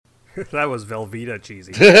That was Velveeta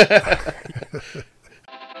cheesy.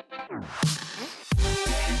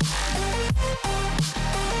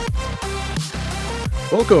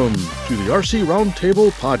 Welcome to the RC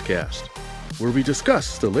Roundtable Podcast, where we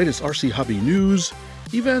discuss the latest RC hobby news,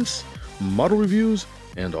 events, model reviews,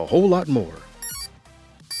 and a whole lot more.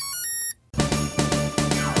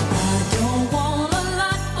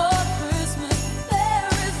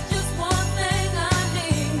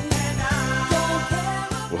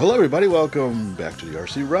 Hello everybody, welcome back to the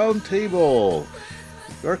RC Roundtable,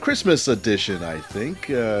 our Christmas edition, I think.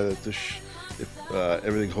 If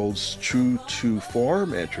everything holds true to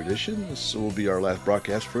form and tradition, this will be our last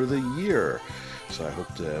broadcast for the year. So I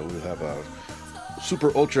hope that we'll have a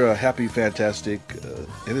super ultra happy, fantastic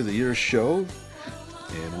end of the year show,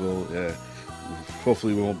 and we'll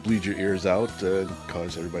hopefully we won't bleed your ears out and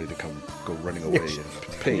cause everybody to go running away in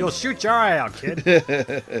pain. You'll shoot your eye out, kid.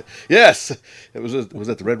 Yes, was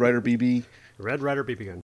that the Red Ryder BB? Red Ryder BB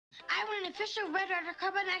gun. I want an official Red Ryder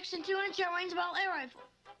Carbine Action 2-inch range ball air rifle.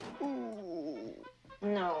 Ooh,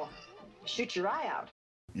 no, shoot your eye out.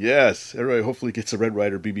 Yes, everybody hopefully gets a Red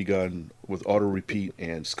Ryder BB gun with auto repeat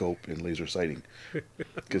and scope and laser sighting,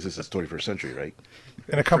 because this is 21st century, right?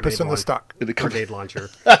 And a compass in the stock. Grenade launcher.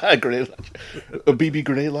 Grenade launcher. A BB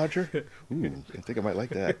grenade launcher? Ooh, I think I might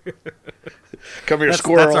like that. Come here,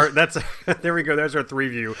 squirrel. There we go. There's our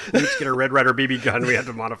 3-view. We each get a Red Ryder BB gun. We have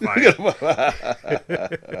to modify it.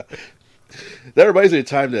 That reminds me of a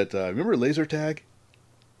time that, remember laser tag?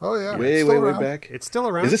 Oh, yeah. Way back. It's still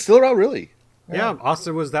around. Is it still around, really? Yeah,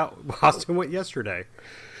 Austin went yesterday.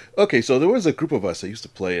 Okay, so there was a group of us that used to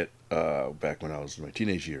play it back when I was in my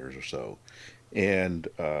teenage years or so. And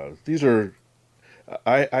I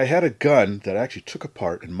had a gun that I actually took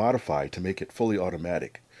apart and modified to make it fully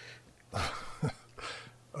automatic.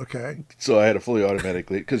 Okay. So I had a fully automatic,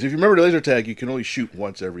 because if you remember the laser tag, you can only shoot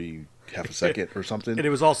once every half a second or something. And it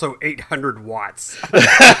was also 800 watts.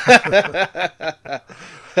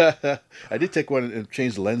 I did take one and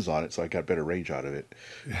change the lens on it, so I got better range out of it.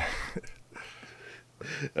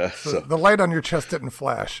 So the light on your chest didn't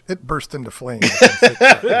flash. It burst into flames.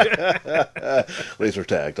 Laser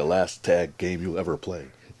tag, the last tag game you'll ever play.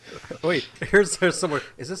 Wait, there's someone.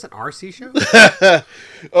 Is this an RC show?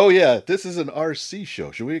 Oh yeah, this is an RC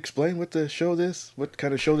show. Should we explain what kind of show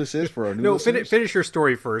this is for our new listeners? Finish your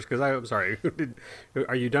story first, because I'm sorry.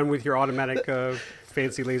 Are you done with your automatic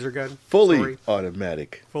fancy laser gun? Fully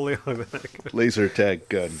automatic. Fully automatic. Laser tag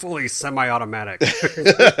gun. Fully semi-automatic.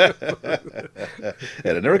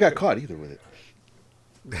 And I never got caught either with it.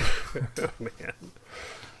 Oh, man.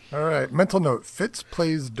 All right. Mental note. Fitz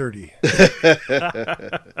plays dirty.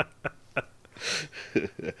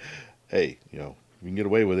 Hey, you can get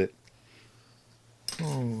away with it.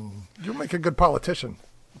 You'll make a good politician.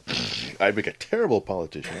 I'd make a terrible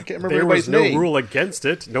politician. I can't remember There was everybody's name. no rule against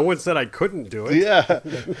it. No one said I couldn't do it. Yeah.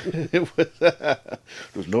 There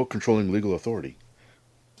was no controlling legal authority.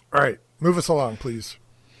 All right. Move us along, please.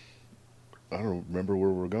 I don't remember where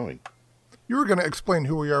we're going. You were going to explain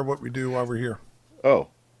who we are, what we do while we're here. Oh.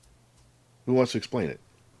 Who wants to explain it?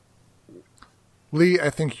 Lee, I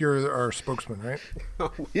think you're our spokesman, right?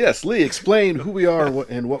 Yes, Lee, explain who we are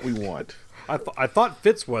and what we want. I thought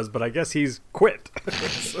Fitz was, but I guess he's quit.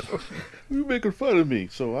 So, You're making fun of me,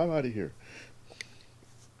 so I'm out of here.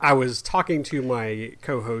 I was talking to my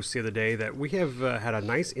co-host the other day that we have had a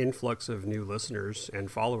nice influx of new listeners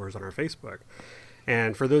and followers on our Facebook.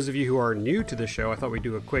 And for those of you who are new to the show, I thought we'd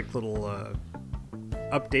do a quick little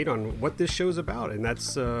update on what this show's about. And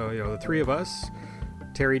that's, the three of us,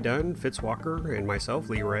 Terry Dunn, Fitz Walker, and myself,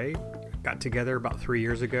 Lee Ray, got together about 3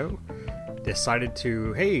 years ago. Decided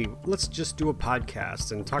to, hey, let's just do a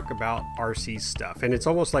podcast and talk about RC stuff. And it's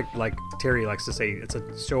almost like Terry likes to say, it's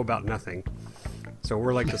a show about nothing. So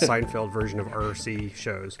we're like the Seinfeld version of RC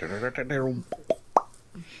shows.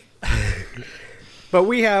 But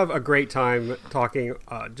we have a great time talking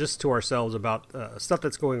just to ourselves about stuff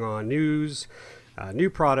that's going on, news, new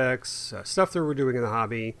products, stuff that we're doing in the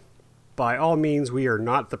hobby. By all means, we are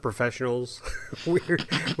not the professionals. we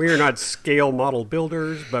are not scale model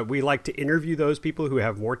builders, but we like to interview those people who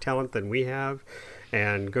have more talent than we have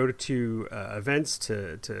and go to events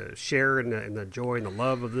to share in the joy and the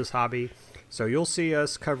love of this hobby. So you'll see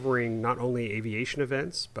us covering not only aviation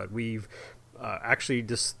events, but we've actually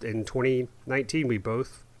just in 2019, we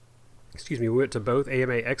went to both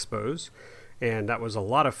AMA Expos. And that was a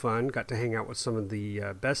lot of fun. Got to hang out with some of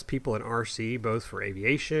the best people in RC, both for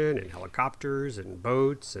aviation and helicopters and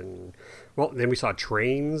boats. And, well, then we saw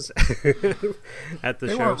trains at the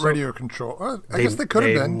show. They weren't radio control. I guess they could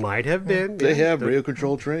have been. They might have been. They have radio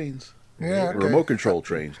control trains. Yeah. Okay. Remote control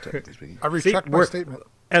trains, technically speaking. I retract my statement.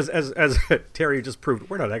 as Terry just proved,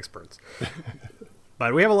 we're not experts.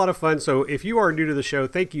 But we have a lot of fun. So if you are new to the show,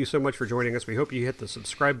 thank you so much for joining us. We hope you hit the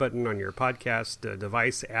subscribe button on your podcast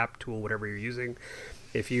device, app, tool, whatever you're using.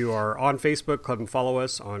 If you are on Facebook, come follow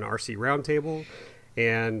us on RC Roundtable.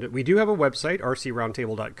 And we do have a website,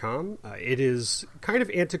 rcroundtable.com. It is kind of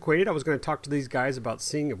antiquated. I was going to talk to these guys about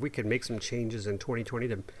seeing if we could make some changes in 2020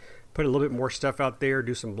 to put a little bit more stuff out there,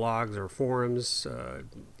 do some blogs or forums,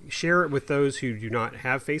 share it with those who do not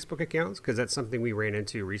have Facebook accounts, because that's something we ran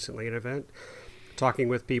into recently at an event. Talking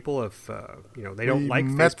with people if they don't like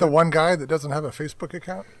Facebook. Met the one guy that doesn't have a Facebook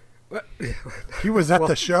account. He was at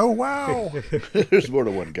the show. Wow. There's more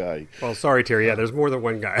than one guy. Well, sorry, Terry. Yeah, there's more than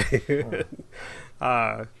one guy.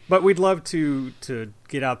 But we'd love to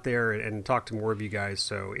get out there and talk to more of you guys.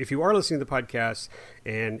 So if you are listening to the podcast,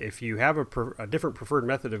 and if you have a different preferred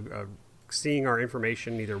method of seeing our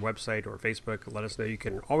information, either website or Facebook, let us know. You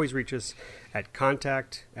can always reach us at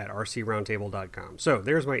contact@rcroundtable.com. So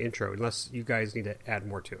there's my intro, unless you guys need to add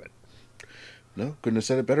more to it. No, couldn't have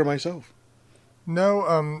said it better myself.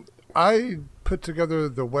 No, I put together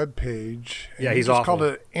the web page. Yeah, he's just awful. called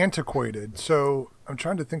it antiquated. So I'm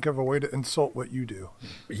trying to think of a way to insult what you do.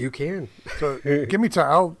 You can. So give me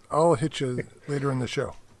time. I'll hit you later in the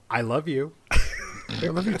show. I love you. I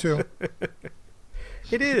love you too.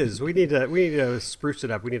 It is. We need to spruce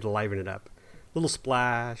it up. We need to liven it up. Little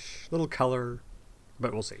splash, little color,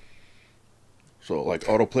 but we'll see. So like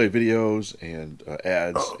autoplay videos and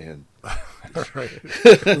ads and Right.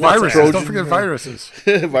 Viruses. Don't forget viruses.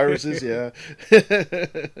 viruses. Yeah.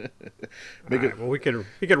 Make it. Well, we could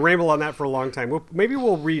ramble on that for a long time. Maybe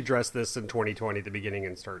we'll readdress this in 2020 at the beginning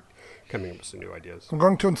and start coming up with some new ideas. I'm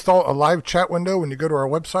going to install a live chat window. When you go to our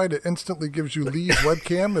website, it instantly gives you Lee's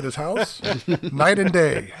webcam at his house, night and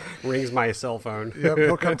day. Rings my cell phone. Yep,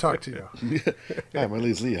 he'll come talk to you. Hi, my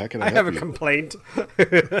name's Lee. How can I I help have a you? complaint.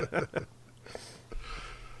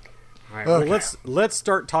 All right, Okay. well, let's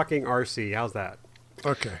start talking RC. How's that?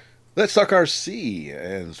 Okay. Let's talk RC.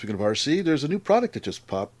 And speaking of RC, there's a new product that just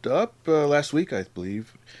popped up last week, I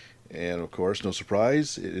believe. And of course, no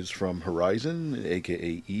surprise, it is from Horizon,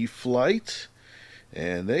 aka E-Flight.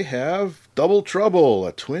 And they have Double Trouble,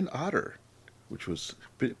 a Twin Otter, which was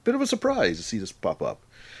a bit of a surprise to see this pop up.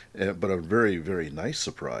 But a very, very nice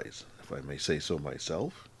surprise, if I may say so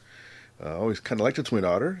myself. I always kind of liked the Twin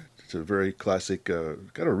Otter. It's a very classic, kind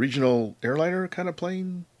of regional airliner kind of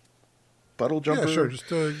plane. Puddle jumper. Yeah, sure. Just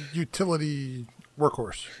a utility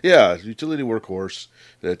workhorse. Yeah, utility workhorse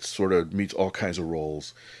that sort of meets all kinds of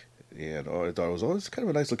roles. And I thought it was always kind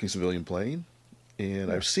of a nice looking civilian plane. And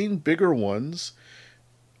I've seen bigger ones,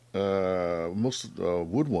 most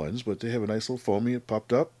wood ones, but they have a nice little foamy. It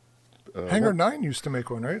popped up. Hangar 9 used to make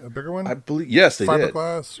one, right? A bigger one? I believe, yes, they did.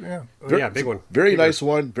 Fiberglass, yeah. Yeah, big one. Very Bigger. nice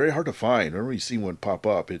one. Very hard to find. Whenever you see one pop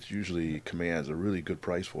up, it usually commands a really good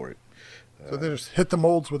price for it. So they just hit the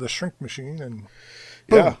molds with a shrink machine and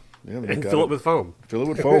Yeah. Yeah, And fill it with foam. Fill it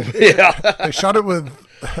with foam. Yeah. they shot it with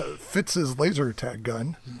Fitz's laser tag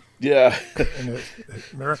gun Yeah. and it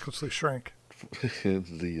miraculously shrank.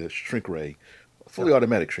 The shrink ray. Fully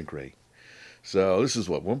automatic shrink ray. So this is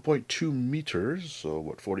what, 1.2 meters, so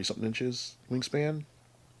what, 40-something inches wingspan?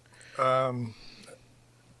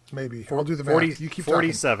 Maybe. I'll do the 40, math. You keep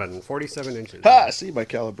talking. 47 inches. Ha! See, my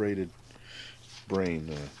calibrated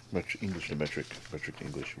brain, English to metric to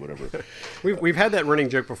English, whatever. We've had that running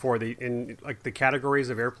joke before. In like the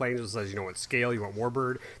categories of airplanes, it says what scale you want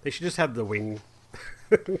warbird. They should just have the wingspan.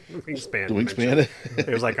 The wingspan?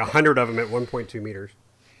 There's like 100 of them at 1.2 meters.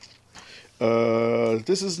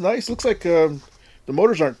 This is nice. Looks like the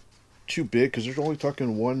motors aren't too big because they're only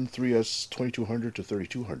talking 3S 2200 to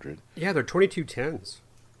 3200. Yeah, they're 2210s.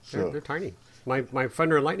 They're tiny. My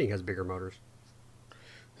Thunder and Lightning has bigger motors.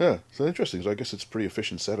 Yeah, so interesting. So I guess it's a pretty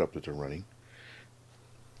efficient setup that they're running.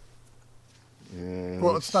 And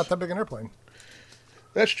Well, it's not that big an airplane.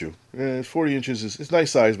 That's true. 40 inches is nice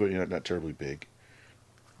size, but not terribly big.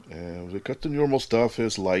 They cut the normal stuff.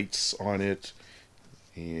 Has lights on it,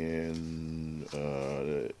 and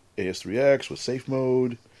AS3X with safe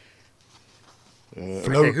mode.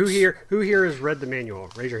 Okay, who here has read the manual?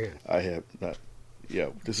 Raise your hand. I have not. Yeah,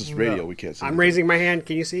 this is radio. No. We can't see. I'm anything. raising my hand.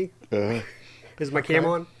 Can you see? Is my cam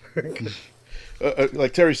on?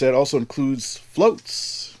 Like Terry said, also includes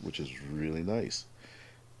floats, which is really nice.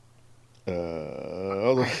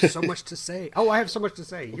 I have so much to say. Oh, I have so much to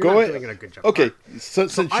say. You're Go not ahead. doing a good job. Okay,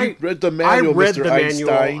 since you read the manual, I read Mr. the Einstein.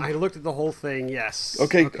 manual. I looked at the whole thing. Yes.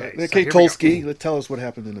 Okay, so here we go. Tolsky, let's tell us what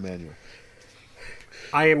happened in the manual.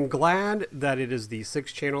 I am glad that it is the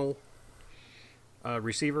 6-channel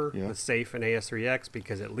receiver Yeah. with safe and AS3X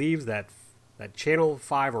because it leaves that that channel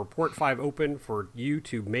 5 or port 5 open for you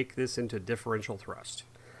to make this into differential thrust.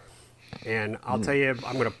 And I'll tell you,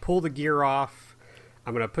 I'm going to pull the gear off.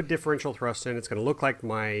 I'm going to put differential thrust in. It's going to look like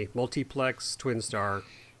my multiplex Twin Star.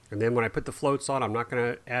 And then when I put the floats on, I'm not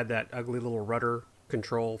going to add that ugly little rudder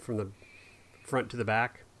control from the front to the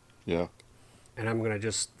back. Yeah. And I'm going to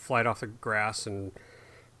just fly it off the grass, and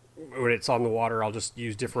when it's on the water, I'll just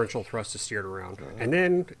use differential thrust to steer it around. And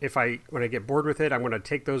then when I get bored with it, I'm going to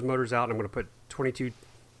take those motors out and I'm going to put 22,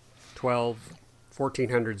 12,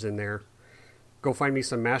 1400s in there. Go find me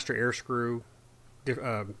some master air screw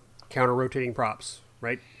counter rotating props,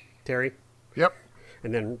 right, Terry? Yep.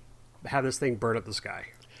 And then have this thing burn up the sky.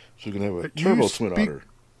 So you're going to have a turbo Twin Otter.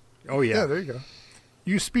 Oh, yeah. Yeah, there you go.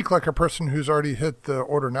 You speak like a person who's already hit the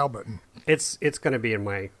order now button. It's going to be in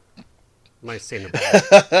my sander bag.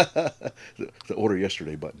 The order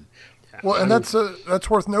yesterday button. Well, and that's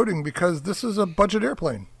worth noting because this is a budget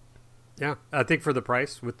airplane. Yeah, I think for the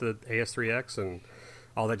price with the AS3X and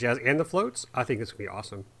all that jazz and the floats, I think it's going to be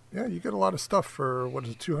awesome. Yeah, you get a lot of stuff for, what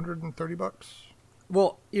is it, $230?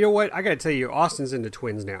 Well, you know what? I got to tell you, Austin's into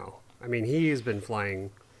twins now. I mean, he has been flying,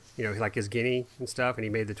 like his Guinea and stuff, and he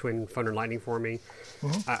made the twin Thunder and Lightning for me.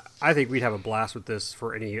 Mm-hmm. I think we'd have a blast with this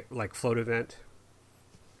for any float event,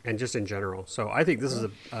 and just in general. So I think this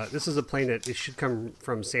is a plane that it should come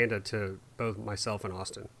from Santa to both myself and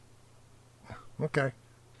Austin. Okay.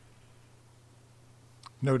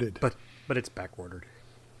 Noted. But it's back ordered.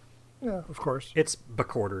 Yeah, of course. It's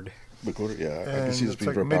back ordered. Back ordered, yeah. I And can see this it's being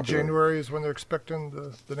like very popular. mid-January is when they're expecting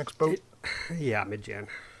the next boat. Yeah, mid-Jan.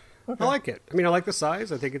 Okay. I like it. I mean, I like the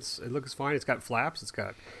size. I think it looks fine. It's got flaps. It's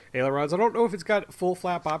got ailerons. I don't know if it's got full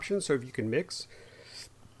flap options, so if you can mix.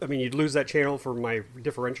 I mean, you'd lose that channel for my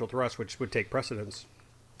differential thrust, which would take precedence.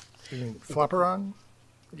 You mean flapper on?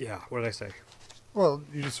 Yeah, what did I say? Well,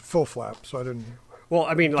 you just full flap, so I didn't... Well,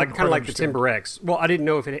 I mean, kind of quite like the understand. Timber X. Well, I didn't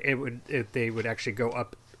know if they would actually go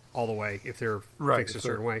up all the way if they're fixed a so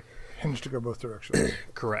certain way. Hinge to go both directions.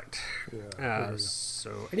 Correct. Yeah,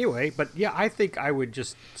 So anyway, but yeah, I think I would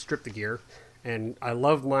just strip the gear, and I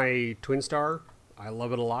love my Twin Star. I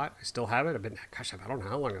love it a lot. I still have it. I don't know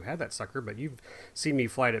how long I've had that sucker, but you've seen me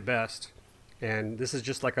fly it at best, and this is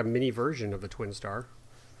just like a mini version of the Twin Star.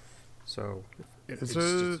 So It's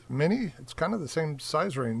a mini? It's kind of the same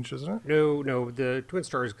size range, isn't it? no, the Twin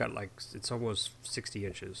Star's got it's almost 60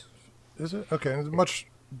 inches. Is it? Okay, and it's a much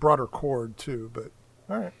broader cord, too, but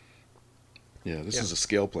all right. Yeah, this is a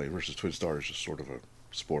scale plane versus Twin Star is just sort of a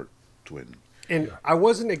sport twin. And I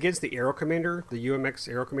wasn't against the Aero Commander, the UMX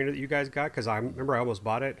Aero Commander that you guys got, because I remember I almost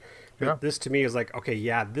bought it. But Yeah. this to me is like, okay,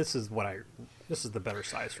 yeah, this is the better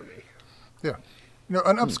size for me. Yeah.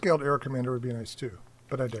 An upscaled Air Commander would be nice, too,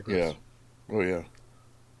 but I digress. Yeah. Oh, yeah.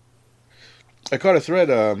 I caught a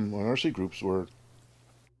thread on RC groups where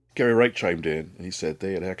Gary Wright chimed in, and he said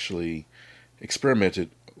they had actually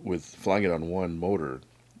experimented with flying it on one motor,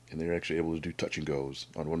 and they were actually able to do touch and goes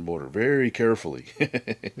on one motor very carefully.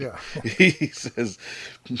 Yeah. he said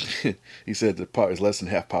the power is less than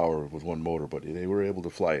half power with one motor, but they were able to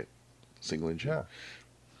fly it single engine. Yeah.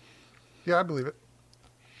 Yeah, I believe it.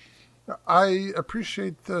 I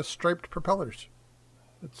appreciate the striped propellers.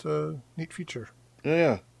 It's a neat feature.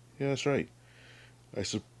 Yeah, that's right. I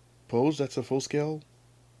suppose that's a full scale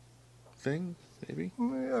thing, maybe.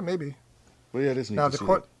 Yeah, maybe. Well, yeah, it is neat Now, to see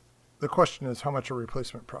that. the question is, how much are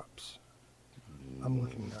replacement props? I'm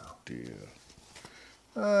looking now. Dear.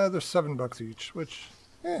 They're $7 each, which,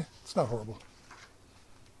 it's not horrible.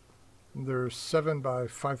 They're 7 by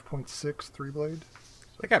 5.6 3-blade.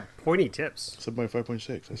 They got pointy tips. 7 by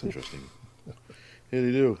 5.6. That's interesting. Yeah,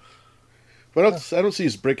 they do. But I don't see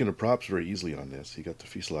us breaking the props very easily on this. You got the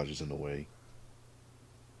fuselages in the way.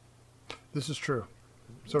 This is true.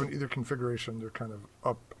 So in either configuration, they're kind of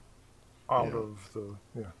up, off the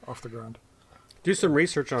ground. Do some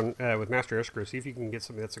research on with Master Air Screw. See if you can get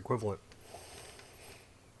something that's equivalent.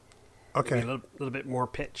 Okay. Maybe a little bit more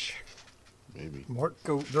pitch. Maybe. More,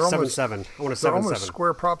 Go they're 7.7. I want a They're 7.7. almost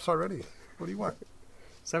square props already. What do you want?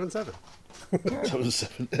 7.7.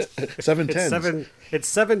 7 It's tens. 7. It's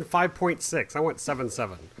 7 5.6. I want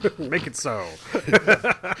 7.7. Make it so.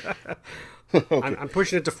 I'm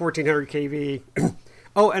pushing it to 1400 kV.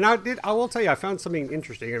 Oh, and I will tell you, I found something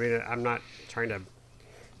interesting. I mean, I'm not trying to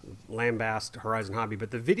lambast Horizon Hobby,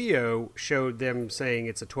 but the video showed them saying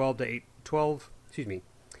it's a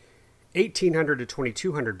 1800 to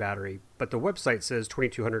 2200 battery, but the website says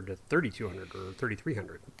 2200 to 3200 or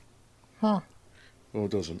 3300. Huh. Oh,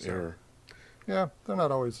 it doesn't error. Yeah, they're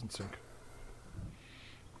not always in sync.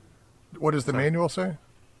 What does the manual say?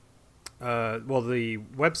 Well, the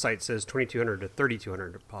website says 2200 to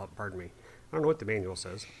 3200. Pardon me. I don't know what the manual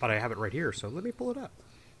says, but I have it right here, so let me pull it up.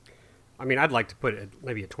 I mean, I'd like to put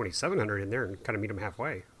maybe a 2700 in there and kind of meet them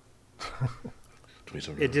halfway.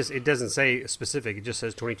 It doesn't say specific. It just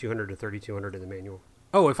says 2200 to 3200 in the manual.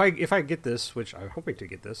 Oh, if I get this, which I'm hoping to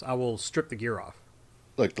get this, I will strip the gear off.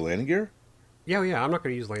 Like the landing gear? Yeah. I'm not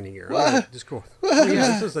going to use landing gear. What? Just go. Oh,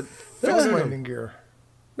 yeah, this is a Fixed landing gear.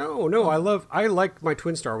 No, I like my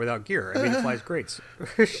Twin Star without gear. I mean, it flies great.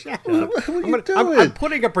 Shut up. What are you doing? I'm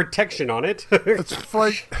putting a protection on it. It's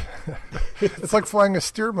like flying a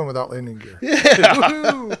Stearman without landing gear. Yeah.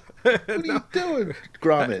 What are you doing,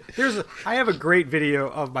 Gromit? I have a great video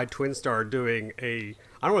of my Twin Star doing I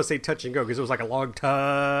don't want to say touch and go because it was like a long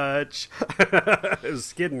touch. It was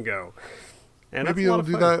skid and go. And maybe it'll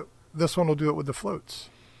do that. This one will do it with the floats.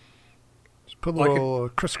 Just put a little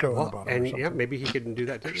Crisco on the bottom. And yeah, maybe he could do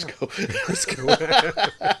that too. Crisco.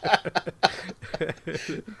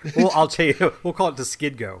 Well, I'll tell you. We'll call it the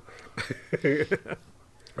skid go.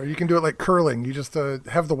 Or you can do it like curling. You just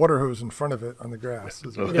have the water hose in front of it on the grass.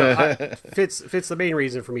 Fits the main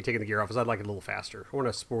reason for me taking the gear off is I'd like it a little faster. I want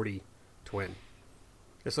a sporty twin.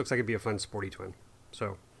 This looks like it'd be a fun sporty twin.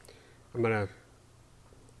 So I'm going to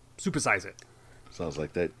supersize it. Sounds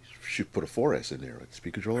like that. You should put a 4S in there. Like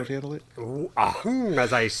speed controller to handle it.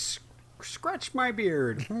 As I scratch my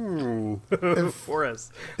beard.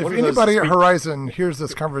 4S. If anybody at Horizon hears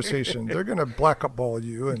this conversation, they're going to black up ball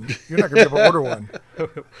you, and you're not going to be able to order one.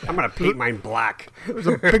 I'm going to paint mine black. There's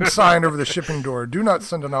a big sign over the shipping door. Do not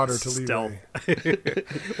send an otter to Leeway.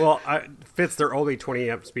 Well, Fitz, they're only 20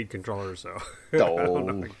 amp speed controllers, so.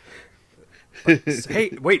 Oh.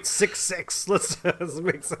 Hey, wait, 6.6.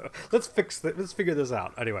 Let's fix it. Let's figure this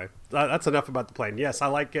out. Anyway, that's enough about the plane. Yes, I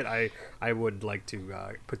like it. I would like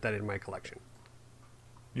to put that in my collection.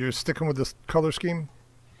 You're sticking with this color scheme?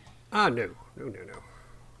 No.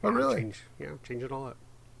 Oh, really? Change it all up.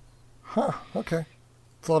 Huh, okay.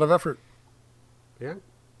 It's a lot of effort. Yeah.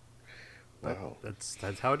 Wow.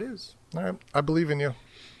 That's how it is. All right, I believe in you.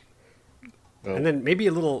 Oh. And then maybe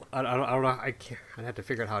a little, I don't know, I'd have to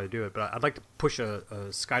figure out how to do it, but I'd like to push a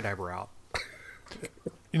skydiver out.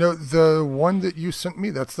 You know, the one that you sent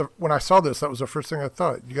me, when I saw this, that was the first thing I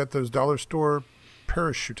thought. You got those dollar store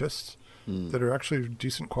parachutists that are actually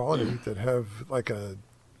decent quality that have like a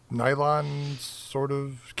nylon sort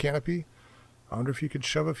of canopy. I wonder if you could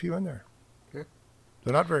shove a few in there. Yeah.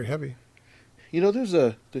 They're not very heavy. You know, there's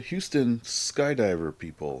the Houston skydiver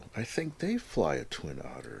people. I think they fly a Twin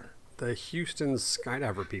Otter. The Houston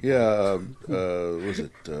skydiver people. Yeah, was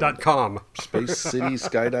it? .com. Space City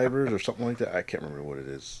Skydivers or something like that. I can't remember what it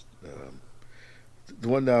is. The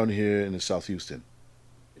one down here in the South Houston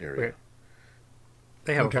area. Okay.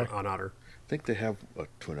 They have an Otter. I think they have a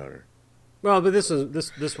Twin Otter. Well, but this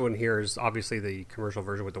one here is obviously the commercial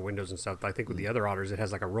version with the windows and stuff. I think with the other Otters, it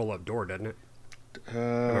has like a roll-up door, doesn't it?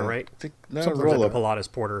 Am I right? I think not something a roll-up. like the Pilatus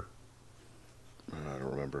Porter. I don't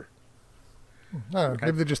remember.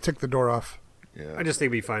 Maybe they just take the door off. Yeah. I just think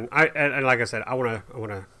it'd be fun. And like I said, I want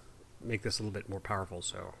to make this a little bit more powerful.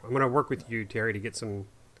 So I'm going to work with you, Terry, to get some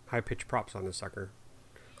high pitched props on this sucker.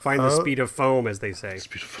 Find the speed of foam, as they say.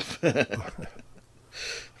 Speed of foam.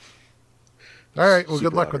 All right. Well, Super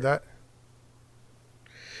good luck Otter. with that.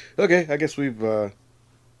 Okay, I guess we've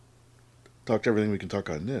talked everything we can talk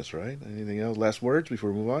on this, right? Anything else? Last words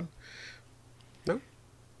before we move on? No.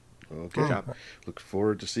 Okay. Good job. Look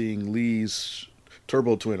forward to seeing Lee's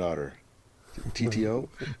Turbo Twin Otter. TTO.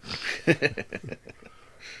 I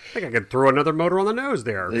think I could throw another motor on the nose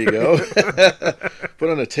there. There you go. Put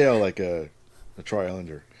on a tail like a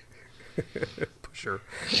Tri-Islander.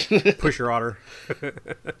 Pusher Otter.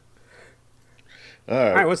 All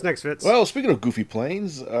right, what's next, Fitz? Well, speaking of goofy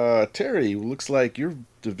planes, Terry, looks like the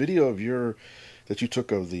video of that you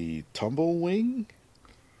took of the tumble wing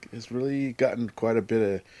has really gotten quite a bit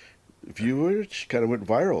of viewers. Kind of went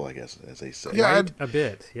viral, I guess, as they say. Yeah, right? A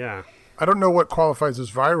bit, yeah. I don't know what qualifies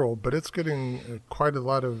as viral, but it's getting quite a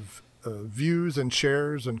lot of views and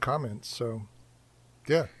shares and comments. So,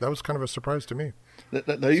 yeah, that was kind of a surprise to me.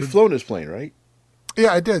 Now you've flown this plane, right?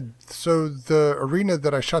 Yeah, I did. So the arena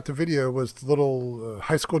that I shot the video was the little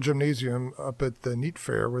high school gymnasium up at the Neat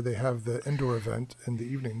Fair where they have the indoor event in the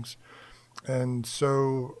evenings. And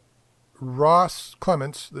so Ross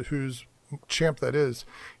Clements, whose champ that is,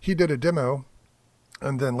 he did a demo.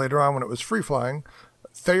 And then later on when it was free flying,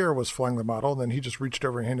 Thayer was flying the model. And then he just reached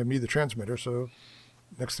over and handed me the transmitter. So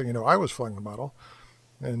next thing you know, I was flying the model.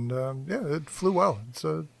 And yeah, it flew well. It's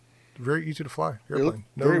a very easy to fly airplane.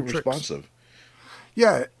 No very tricks. responsive.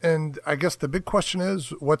 Yeah, and I guess the big question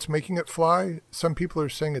is, what's making it fly? Some people are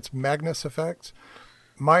saying it's Magnus effect.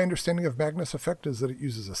 my understanding of Magnus Effect is that it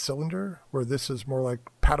uses a cylinder, where this is more like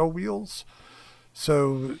paddle wheels.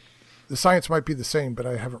 So the science might be the same, but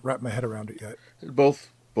I haven't wrapped my head around it yet.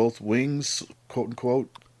 Both wings, quote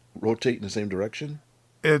unquote, rotate in the same direction?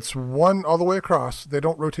 It's one all the way across. They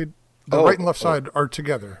don't rotate. The right and left side are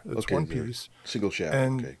together. It's one piece. Single shaft.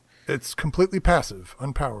 And okay. It's completely passive,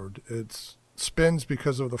 unpowered. It spins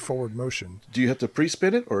because of the forward motion. Do you have to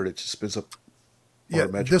pre-spin it, or it just spins up? Yeah,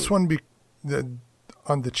 this one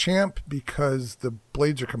on the Champ, because the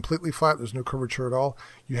blades are completely flat, there's no curvature at all,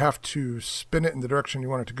 you have to spin it in the direction you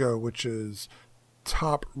want it to go, which is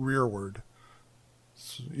top rearward.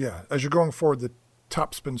 So, yeah, as you're going forward, the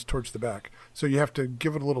top spins towards the back. So you have to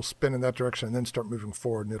give it a little spin in that direction and then start moving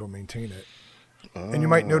forward, and it'll maintain it. And you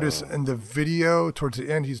might notice in the video towards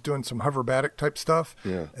the end, he's doing some hoverbatic type stuff.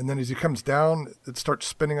 Yeah. And then as he comes down, it starts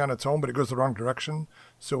spinning on its own, but it goes the wrong direction.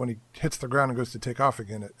 So when he hits the ground and goes to take off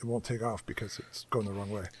again, it won't take off because it's going the wrong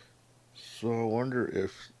way. So I wonder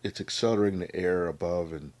if it's accelerating the air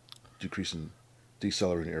above and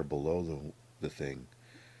decelerating air below the thing.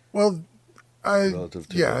 Well, I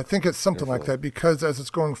I think it's something like airflow. that, because as it's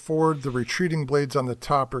going forward, the retreating blades on the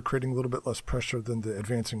top are creating a little bit less pressure than the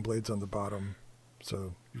advancing blades on the bottom.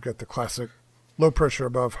 So you've got the classic low pressure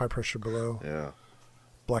above, high pressure below. Yeah.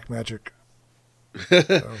 Black magic.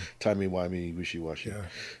 Timey-wimey, wishy-washy. Yeah.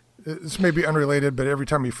 This may be unrelated, but every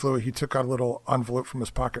time he flew it, he took out a little envelope from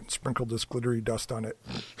his pocket and sprinkled this glittery dust on it.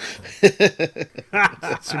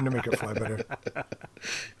 It seemed to make it fly better.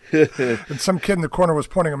 And some kid in the corner was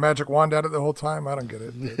pointing a magic wand at it the whole time. I don't get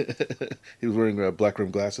it. He was wearing black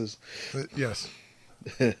rimmed glasses. Yes.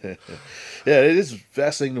 Yeah, it is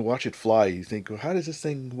fascinating to watch it fly. You think, well, how does this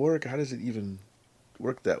thing work? How does it even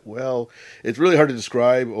work that well? It's really hard to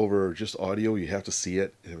describe over just audio. You have to see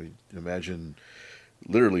it. I mean, imagine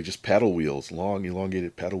literally just paddle wheels, long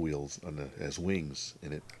elongated paddle wheels as wings,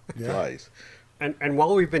 and it flies. And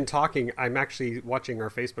while we've been talking, I'm actually watching our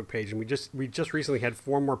Facebook page, and we just recently had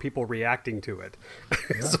 4 more people reacting to it.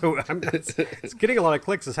 Yeah. So it's getting a lot of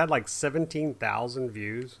clicks. It's had like 17,000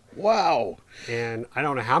 views. Wow! And I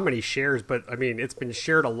don't know how many shares, but I mean, it's been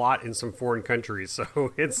shared a lot in some foreign countries.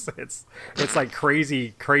 So it's like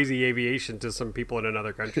crazy aviation to some people in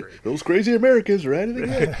another country. Those crazy Americans are at it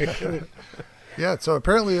again. Yeah. So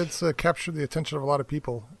apparently, it's captured the attention of a lot of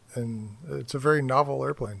people, and it's a very novel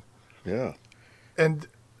airplane. Yeah. And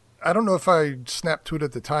I don't know if I snapped to it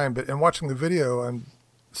at the time, but in watching the video, I'm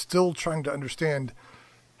still trying to understand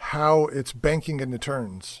how it's banking into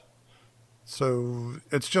turns. So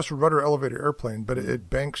it's just a rudder elevator airplane, but it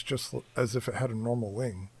banks just as if it had a normal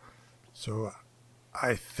wing. So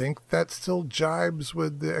I think that still jibes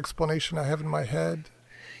with the explanation I have in my head.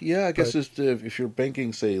 Yeah, I guess if you're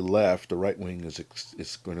banking, say, left, the right wing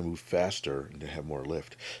is going to move faster and to have more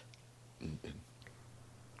lift.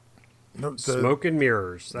 No, smoke and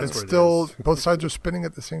mirrors. That's it's what still, it is. both sides are spinning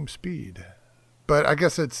at the same speed. But I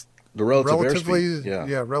guess it's the relatively, airspeed.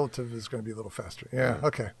 Yeah, relative is going to be a little faster. Yeah,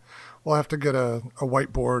 okay. We'll have to get a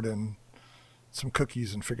whiteboard and some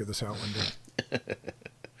cookies and figure this out one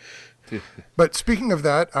day. But speaking of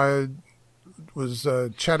that, I was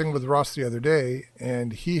chatting with Ross the other day,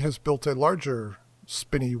 and he has built a larger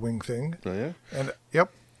spinny wing thing. Oh, yeah? And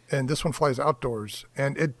yep. And this one flies outdoors,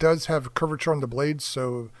 and it does have curvature on the blades,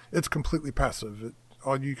 so it's completely passive.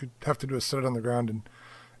 All you could have to do is set it on the ground and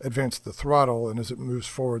advance the throttle, and as it moves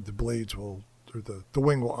forward, the blades will, or the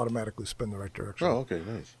wing will automatically spin the right direction. Oh, okay,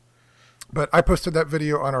 nice. But I posted that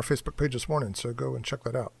video on our Facebook page this morning, so go and check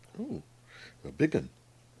that out. Ooh, a big one.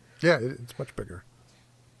 Yeah, it's much bigger.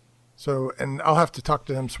 So, and I'll have to talk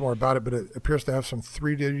to him some more about it, but it appears to have some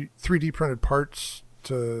 3D printed parts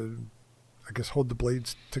to, I guess, hold the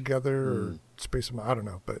blades together or space them. I don't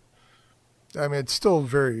know, but I mean, it's still a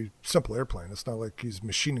very simple airplane. It's not like he's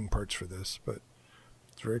machining parts for this, but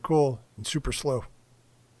it's very cool and super slow.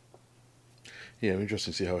 Yeah,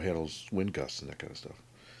 interesting to see how it handles wind gusts and that kind of stuff.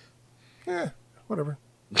 Yeah, whatever.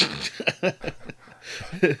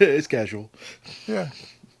 It's casual. Yeah.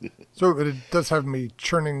 So it does have me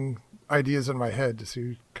churning ideas in my head to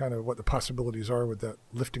see kind of what the possibilities are with that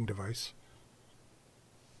lifting device.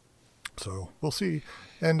 So we'll see.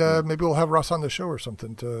 And maybe we'll have Ross on the show or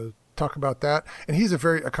something to talk about that. And he's a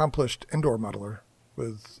very accomplished indoor modeler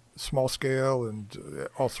with small scale and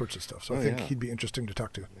all sorts of stuff. So I think he'd be interesting to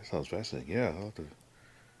talk to. That sounds fascinating. Yeah, I'll have to.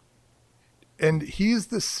 And he's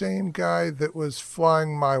the same guy that was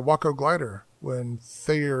flying my Waco glider when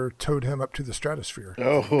Thayer towed him up to the stratosphere.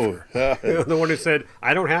 Oh, the one who said,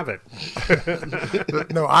 I don't have it.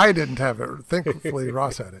 No, I didn't have it. Thankfully,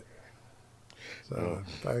 Ross had it. So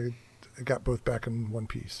I got both back in one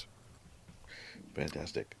piece.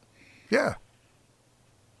 Fantastic. Yeah.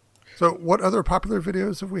 So what other popular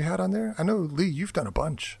videos have we had on there? I know, Lee, you've done a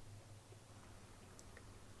bunch.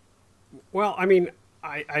 Well, I mean,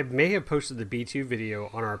 I may have posted the B2 video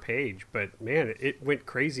on our page, but man, it went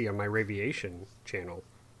crazy on my Raviation channel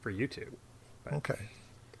for YouTube. But Okay.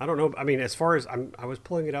 I don't know. I mean, as far as I was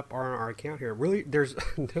pulling it up on our account here. Really, there's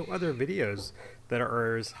no other videos that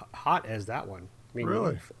are as hot as that one. I mean,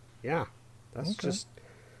 Really? Yeah. That's Okay. just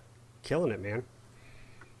killing it, man.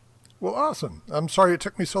 Well, awesome. I'm sorry it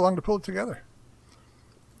took me so long to pull it together.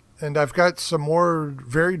 And I've got some more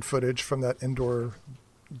varied footage from that indoor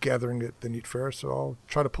gathering at the Neat Fair, so I'll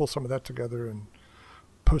try to pull some of that together and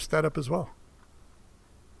post that up as well.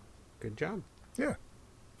 Good job. Yeah.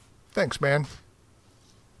 Thanks, man.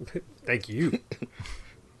 Thank you.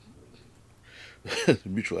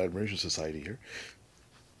 Mutual Admiration Society here.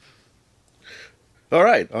 All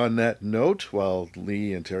right, on that note, while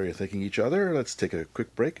Lee and Terry are thanking each other, let's take a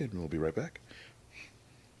quick break and we'll be right back.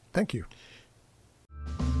 Thank you.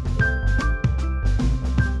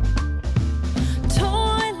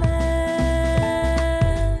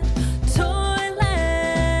 Toyland, Toyland,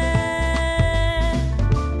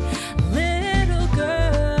 little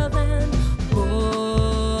girl and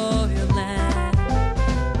boyland.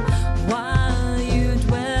 While you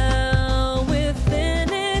dwell within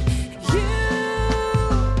it, you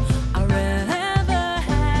are ever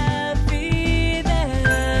happy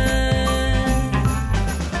there.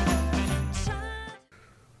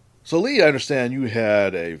 So, Lee, I understand you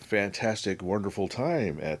had a fantastic, wonderful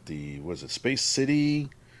time at the, was it Space City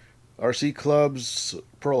RC Club's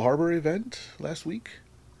Pearl Harbor event last week?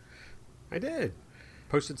 I did.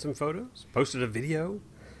 Posted some photos. Posted a video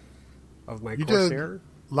of my You Corsair. did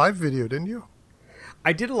live video, didn't you?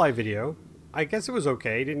 I did a live video. I guess it was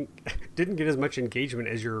okay. Didn't get as much engagement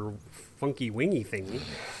as your funky wingy thingy.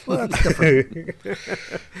 Well, that's different.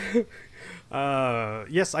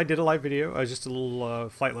 Yes, I did a live video. Just a little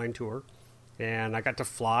Flightline tour, and I got to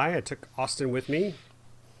fly. I took Austin with me,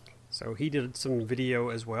 so he did some video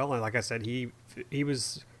as well. And like I said, he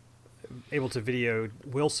was able to video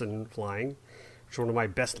Wilson flying, which is one of my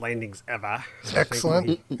best landings ever. So I think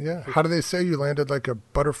Excellent. Yeah. How do they say you landed like a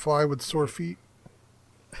butterfly with sore feet?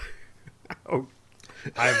 Oh,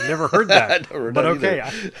 I've never heard that. Never but done okay.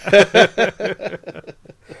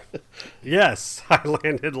 Yes, I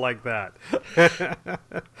landed like that.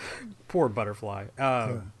 Poor butterfly.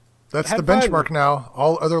 That's Had the fun. benchmark now.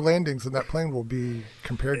 All other landings in that plane will be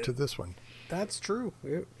compared to this one. That's true.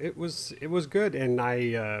 It was good, and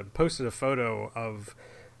I posted a photo of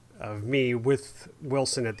me with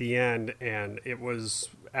Wilson at the end, and it was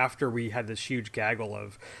after we had this huge gaggle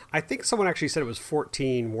of, I think someone actually said it was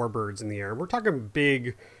 14 warbirds in the air. We're talking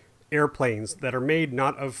big airplanes that are made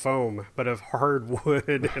not of foam but of hard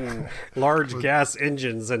wood and large gas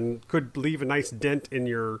engines, and could leave a nice dent in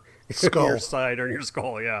your Skull. your side or in your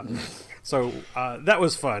skull. Yeah. So that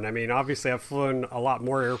was fun. I mean, obviously I've flown a lot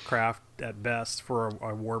more aircraft at best for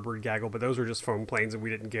a warbird gaggle, but those were just foam planes and we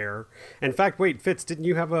didn't care. In fact, wait, Fitz, didn't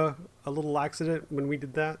you have a little accident when we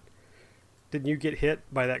did that? Didn't you get hit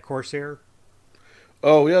by that Corsair?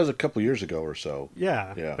 Oh, yeah, it was a couple years ago or so.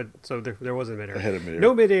 Yeah. Yeah. But so there wasn't mid-air. I had a mid-air.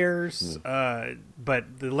 No mid-airs,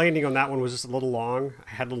 but the landing on that one was just a little long. I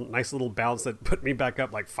had a nice little bounce that put me back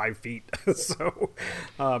up like 5 feet. So,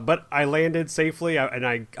 but I landed safely, and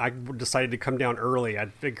I decided to come down early. I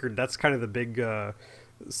figured that's kind of the big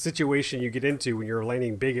situation you get into when you're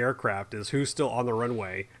landing big aircraft, is who's still on the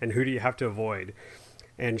runway and who do you have to avoid.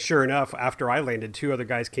 And sure enough, after I landed, 2 other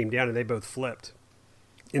guys came down and they both flipped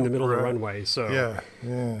in the middle of the Right. runway. So Yeah.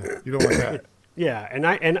 You don't want that. yeah,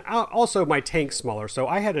 and also my tank's smaller, so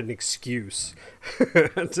I had an excuse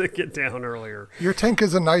to get down earlier. Your tank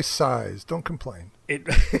is a nice size. Don't complain. It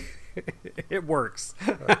it works.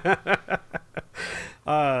 It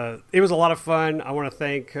was a lot of fun. I want to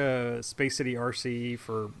thank Space City RC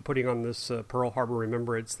for putting on this Pearl Harbor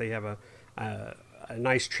Remembrance. They have a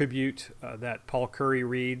nice tribute that Paul Curry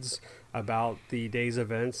reads about the day's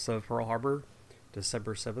events of Pearl Harbor,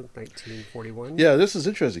 December 7th, 1941. Yeah, this is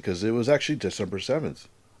interesting because it was actually December 7th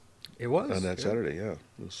It was. on that yeah. Saturday, yeah. It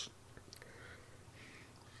was,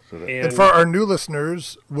 so that, And for our new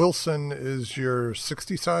listeners, Wilson is your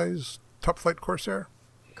 60 size Top Flight Corsair.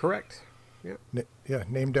 Correct. Yeah.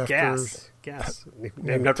 Named after Gas.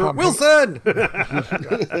 Named after Tom Wilson!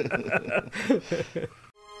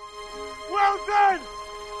 Wilson!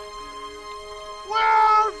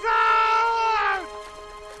 Wilson!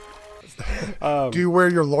 Do you wear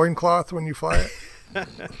your loincloth when you fly it?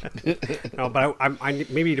 No, but I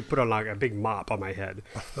maybe need to put on like a big mop on my head.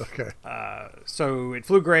 Okay. So it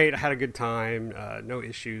flew great. I had a good time. No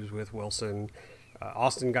issues with Wilson.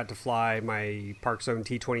 Austin got to fly my Park Zone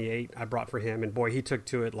T28 I brought for him, and boy, he took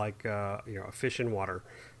to it like a fish in water.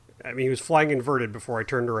 I mean, he was flying inverted before I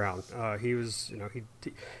turned around. He was,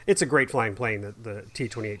 it's a great flying plane, the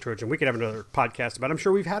T28 Trojan. We could have another podcast about it. I'm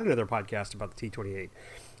sure we've had another podcast about the T28.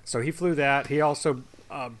 So he flew that. He also,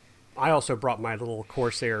 I also brought my little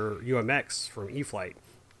Corsair UMX from E-Flight.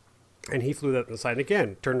 And he flew that on the side. And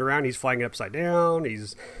again, turned around, he's flying it upside down.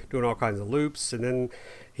 He's doing all kinds of loops. And then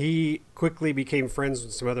he quickly became friends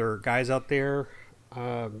with some other guys out there.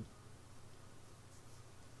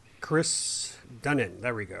 Chris Dunnan,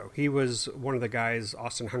 there we go. He was one of the guys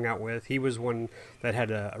Austin hung out with. He was one that had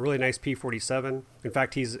a really nice P-47. In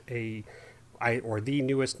fact, he's the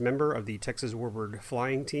newest member of the Texas Warbird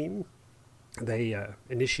flying team. They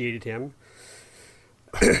initiated him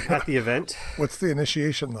at the event. What's the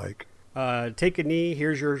initiation like? Take a knee.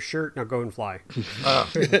 Here's your shirt. Now go and fly.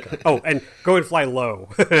 Oh, and go and fly low.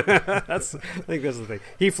 I think that's the thing.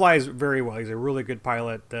 He flies very well. He's a really good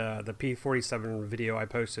pilot. The P-47 video I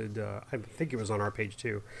posted, I think it was on our page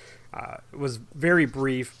too. It was very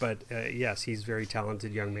brief, but yes, he's a very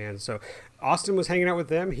talented young man. So Austin was hanging out with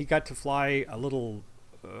them. He got to fly a little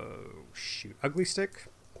ugly stick.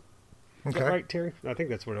 Is that right, Terry? I think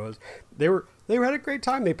that's what it was. They had a great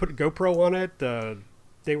time. They put a GoPro on it.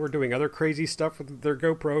 They were doing other crazy stuff with their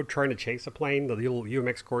GoPro, trying to chase a plane, the little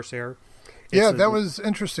UMX Corsair. That was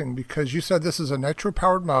interesting because you said this is a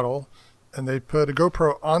nitro-powered model, and they put a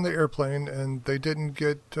GoPro on the airplane, and they didn't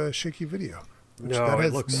get shaky video.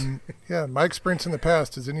 It looks... Yeah, my experience in the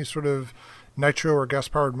past is any sort of nitro or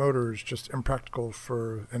gas-powered motor is just impractical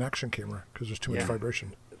for an action camera because there's too much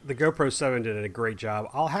vibration. The GoPro 7 did a great job.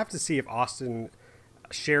 I'll have to see if Austin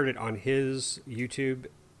shared it on his YouTube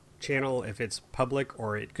channel, if it's public,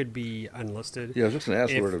 or it could be unlisted. Yeah, I was just going to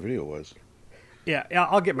ask where the video was. Yeah,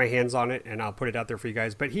 I'll get my hands on it and I'll put it out there for you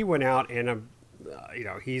guys. But he went out and,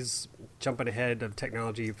 he's jumping ahead of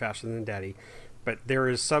technology faster than Daddy. But there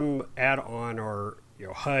is some add-on or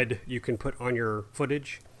HUD you can put on your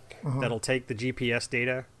footage that'll take the GPS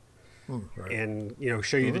data and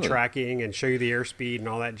show you the tracking and show you the airspeed and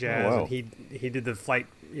all that jazz. And he did the flight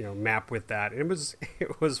map with that. And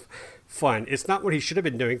it was fun. It's not what he should have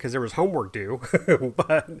been doing because there was homework due,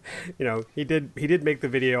 but he did make the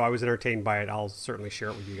video. I was entertained by it. I'll certainly share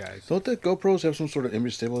it with you guys. Don't the GoPros have some sort of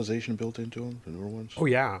image stabilization built into them, the newer ones? Oh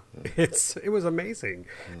yeah. It was amazing.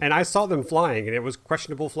 And I saw them flying, and it was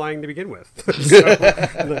questionable flying to begin with. So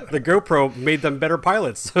the GoPro made them better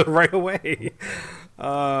pilots right away.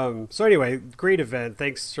 So anyway, great event.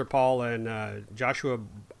 Thanks Sir Paul and Joshua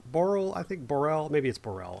Borrell, maybe it's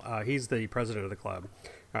Borrell. He's the president of the club,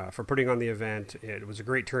 for putting on the event. It was a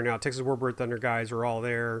great turnout. Texas Warbird Thunder guys were all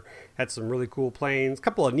there. Had some really cool planes. A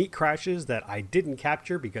couple of neat crashes that I didn't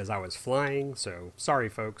capture because I was flying. So sorry,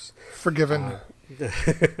 folks. Forgiven.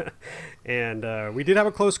 And we did have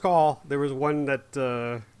a close call. There was one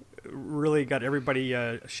that really got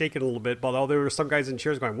everybody shaking a little bit. Although there were some guys in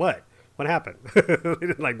chairs going, "What? What happened?" They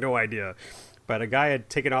had like no idea. But a guy had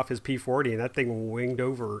taken off his P-40 and that thing winged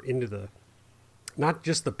over into not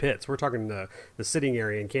just the pits. We're talking the sitting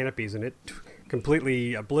area and canopies, and it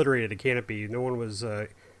completely obliterated a canopy. No one was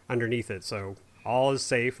underneath it, so all is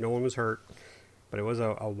safe. No one was hurt. But it was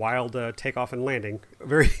a wild takeoff and landing. A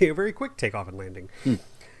very quick takeoff and landing.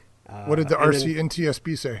 What did the RC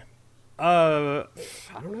NTSB say? I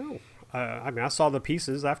don't know. I saw the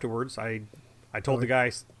pieces afterwards. I told the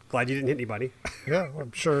guy, glad you didn't hit anybody. Yeah,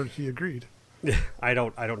 I'm sure he agreed. I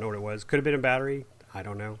don't know what it was. Could have been a battery. I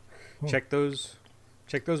don't know. Check those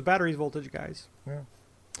batteries voltage, guys. Yeah.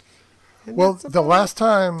 Well, the last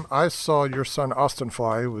time I saw your son Austin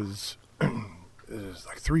fly was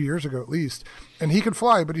like 3 years ago at least, and he could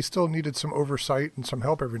fly, but he still needed some oversight and some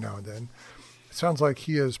help every now and then. It sounds like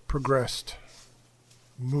he has progressed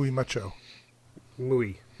muy mucho.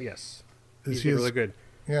 Muy, yes. He's really good.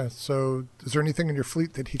 Yeah. So, is there anything in your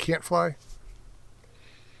fleet that he can't fly?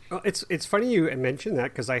 Well, it's funny you mentioned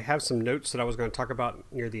that because I have some notes that I was going to talk about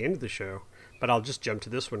near the end of the show, but I'll just jump to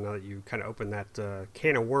this one now that you kind of opened that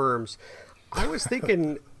can of worms. I was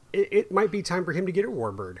thinking it might be time for him to get a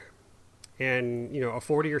warbird, and a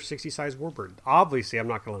 40 or 60 size warbird. Obviously, I'm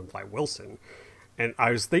not going to let him fly Wilson, and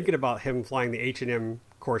I was thinking about him flying the H&M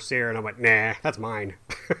Corsair, and I'm like, nah, that's mine.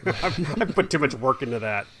 I put too much work into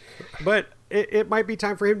that, but it might be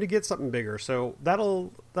time for him to get something bigger. So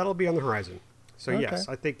that'll be on the horizon. So okay. Yes,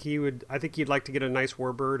 I think he'd like to get a nice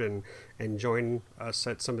warbird and join us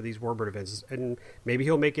at some of these warbird events, and maybe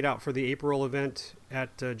he'll make it out for the April event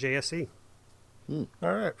at JSC. All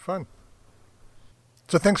right, fun.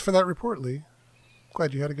 So thanks for that report, Lee.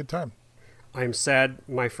 Glad you had a good time. I'm sad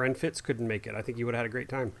my friend Fitz couldn't make it. I think he would have had a great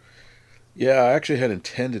time. Yeah, I actually had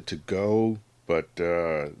intended to go, but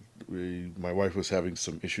my wife was having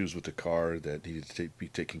some issues with the car that needed to be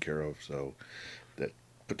taken care of, so that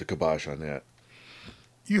put the kibosh on that.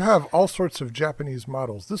 You have all sorts of Japanese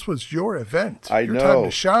models. This was your event. I your know. time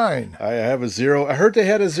to shine. I have a zero. I heard they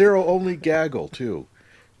had a zero-only gaggle, too.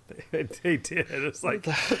 They did. It's like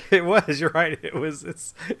it was. You're right.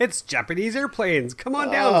 It's Japanese airplanes. Come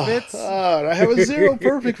on down, Fitz. I have a zero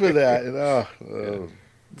perfect for that. And,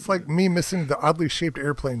 It's like me missing the oddly shaped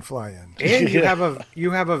airplane fly-in. And you have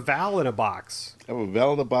a Val in a box. I have a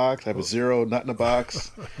Val in a box. I have a zero not in a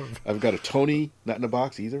box. I've got a Tony not in a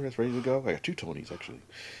box either. That's ready to go. I got two Tonys, actually.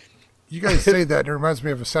 You guys say that, and it reminds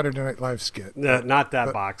me of a Saturday Night Live skit. No, not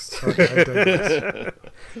that box. Okay, I digress.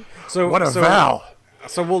 So What a Val.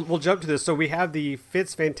 So we'll jump to this. So we have the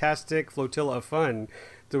Fitz Fantastic Flotilla of Fun.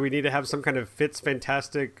 Do we need to have some kind of Fitz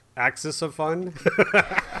Fantastic Axis of Fun?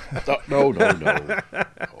 No.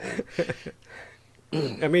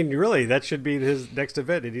 I mean, really, that should be his next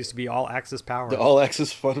event. It needs to be all Axis power. The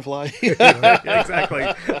all-access fun fly.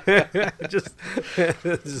 Exactly. just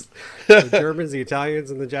the Germans, the Italians,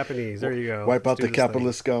 and the Japanese. There you go. Wipe out Let's do the this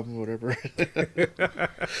capitalist scum, whatever.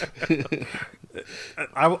 thing.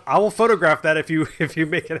 I will photograph that if you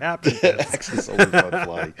make it happen. Fitz. Access only fun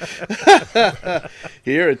fly.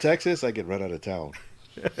 Here in Texas, I get run out of town.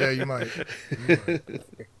 Yeah, you might.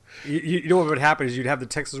 You know what would happen is you'd have the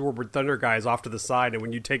Texas Warbird Thunder guys off to the side, and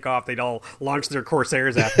when you take off, they'd all launch their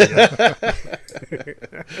Corsairs after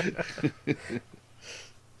you.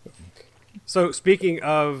 So, speaking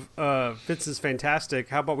of Fitz's Fantastic,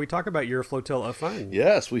 how about we talk about your Flotilla of Fun?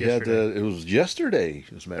 Yes, we yesterday? had, it was yesterday,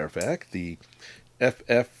 as a matter of fact, the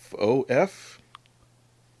FFOF,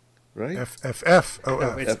 right?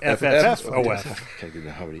 FFFOF. It's FFFOF. Can't get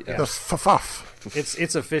how many The F's. FFF.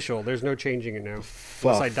 It's official. There's no changing it now.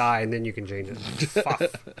 Unless I die, and then you can change it.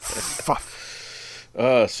 Fuff.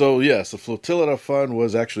 Fuff. So yes, the Flotilla of Fun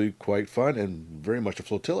was actually quite fun and very much a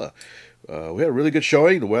flotilla. We had a really good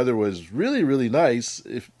showing. The weather was really, really nice.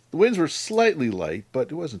 If the winds were slightly light,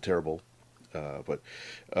 but it wasn't terrible.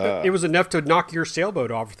 It was enough to knock your sailboat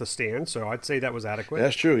off the stand, so I'd say that was adequate.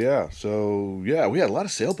 That's true, yeah. So, yeah, we had a lot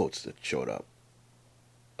of sailboats that showed up.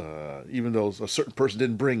 Even though a certain person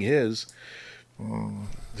didn't bring his.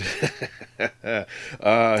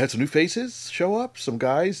 Had some new faces show up. Some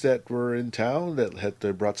guys that were in town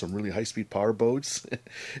that brought some really high-speed power boats.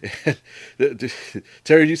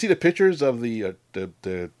 Terry, do you see the pictures of the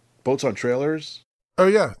boats on trailers? Oh,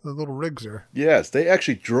 yeah, the little rigs there. Yes, they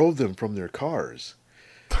actually drove them from their cars.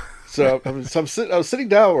 So, I was sitting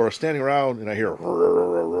down or standing around, and I hear,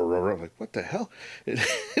 I'm like, what the hell?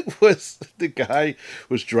 It was the guy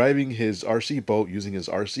was driving his RC boat using his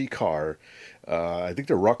RC car. I think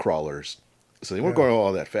they're rock crawlers, so they weren't going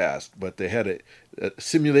all that fast, but they had a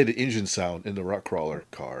simulated engine sound in the rock crawler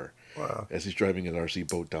car. Wow. As he's driving an RC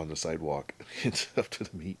boat down the sidewalk up to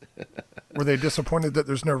the meet. Were they disappointed that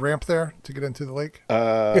there's no ramp there to get into the lake?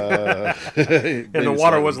 And the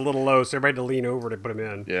water was a little low, so everybody had to lean over to put him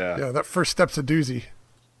in. Yeah, that first step's a doozy.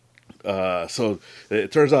 So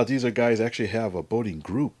it turns out these guys actually have a boating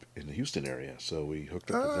group in the Houston area, so we hooked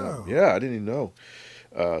up with them. Yeah, I didn't even know.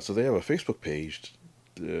 So they have a Facebook page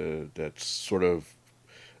that's sort of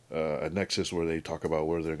a nexus where they talk about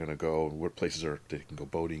where they're going to go and what places they can go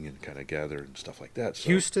boating and kind of gather and stuff like that. So,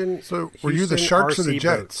 Houston. So were you the Houston Sharks or RC the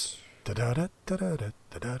Jets? boats.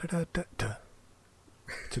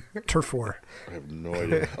 Turf war. I have no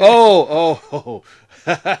idea. Oh.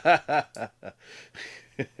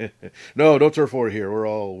 No turf war here. We're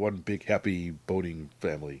all one big happy boating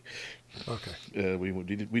family. Okay. We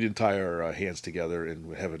didn't tie our hands together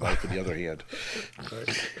and have a knife in the other hand.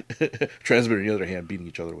 Transmitter in the other hand, beating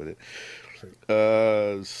each other with it.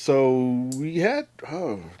 So we had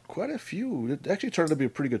quite a few. It actually turned out to be a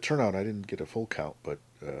pretty good turnout. I didn't get a full count, but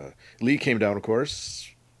Lee came down, of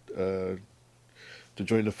course, to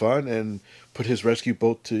join the fun and put his rescue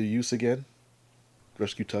boat to use again.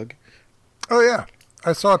 Rescue tug. Oh, yeah.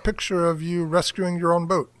 I saw a picture of you rescuing your own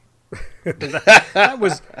boat. that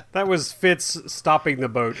was Fitz stopping the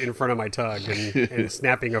boat in front of my tug and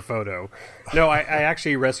snapping a photo. No, I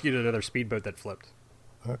actually rescued another speedboat that flipped.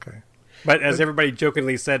 Okay. But as everybody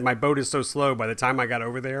jokingly said, my boat is so slow. By the time I got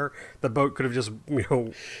over there, the boat could have just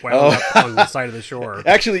wound up on the side of the shore.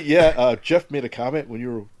 Actually, yeah. Jeff made a comment when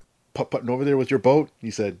you were putting over there with your boat.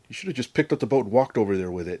 He said you should have just picked up the boat and walked over there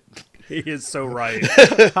with it. He is so right.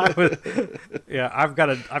 I've got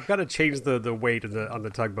to change the weight on the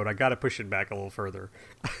tugboat. I got to push it back a little further,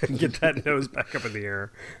 get that nose back up in the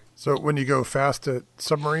air. So when you go fast at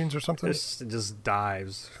submarines or something? It just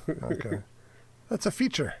dives. Okay. That's a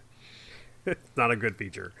feature. It's not a good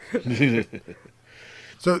feature.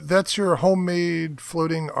 So that's your homemade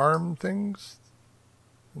floating arm things?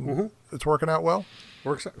 Mm-hmm. It's working out well?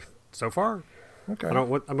 Works so far. Okay. I don't.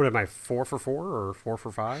 What am I 4 for 4 or 4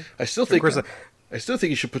 for 5? I still Of think course, I still think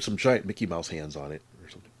you should put some giant Mickey Mouse hands on it or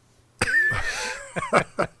something.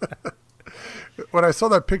 When I saw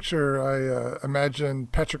that picture, I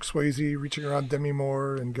imagined Patrick Swayze reaching around Demi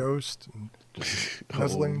Moore and Ghost and just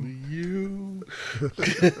nuzzling. You.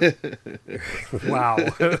 wow.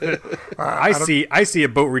 I see a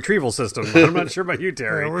boat retrieval system. I'm not sure about you,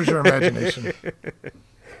 Terry. Where's your imagination?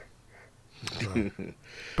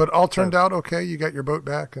 But all turned out okay. You got your boat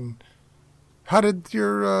back, and how did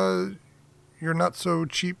your not so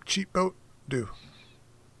cheap boat do?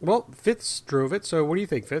 Well, Fitz drove it. So what do you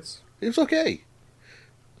think, Fitz? It was okay.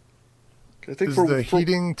 I think Is the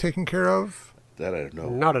heating taken care of? that I don't know.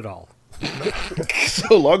 Not at all.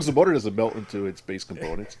 So long as the motor doesn't melt into its base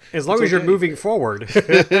components. As long it's as you're okay. moving forward,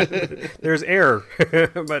 there's air.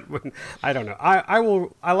 But I don't know.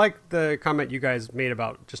 I like the comment you guys made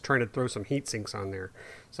about just trying to throw some heat sinks on there.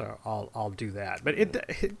 So I'll do that. But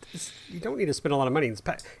you don't need to spend a lot of money.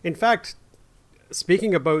 In fact,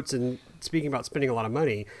 speaking of boats and speaking about spending a lot of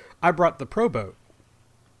money, I brought the Pro Boat.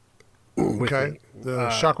 with Okay. me. The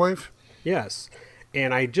Shockwave? Yes.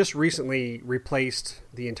 And I just recently replaced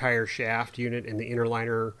the entire shaft unit and the inner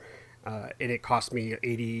liner, and it cost me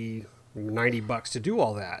 $80-$90 to do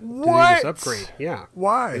all that. To do What? this upgrade. Yeah.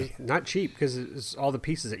 Why? Not cheap because it's all the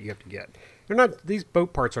pieces that you have to get. They're not. These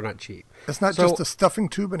boat parts are not cheap. It's not So- just a stuffing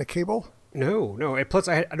tube and a cable? No. And plus,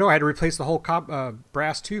 I had to replace the whole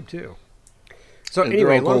brass tube too. So And they're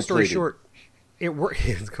anyway, all long story gold-plated. short, it worked.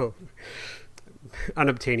 It's called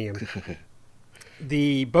unobtainium.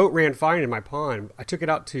 The boat ran fine in my pond. I took it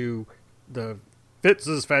out to the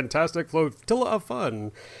Fitz's Fantastic Flotilla of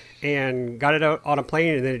Fun and got it out on a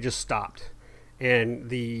plane, and then it just stopped. And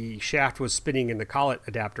the shaft was spinning in the collet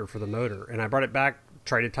adapter for the motor. And I brought it back,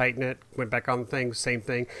 tried to tighten it, went back on the thing, same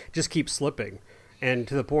thing, just keeps slipping. And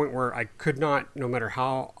to the point where I could not, no matter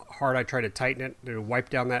how hard I tried to tighten it, to wipe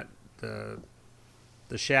down the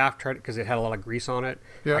shaft, because it had a lot of grease on it,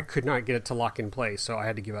 Yeah. I could not get it to lock in place, so I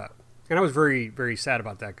had to give up. And I was very, very sad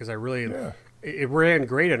about that because I really, Yeah. it ran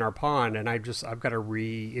great in our pond, and I've got to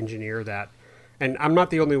re-engineer that. And I'm not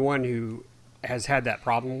the only one who has had that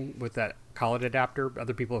problem with that collet adapter.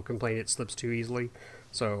 Other people have complained it slips too easily.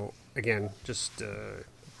 So again, just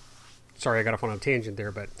sorry I got off on a tangent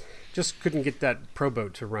there, but just couldn't get that Pro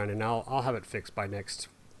Boat to run, and I'll have it fixed by next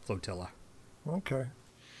flotilla. Okay.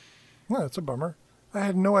 No, that's a bummer. I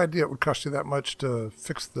had no idea it would cost you that much to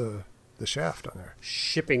fix the shaft on there.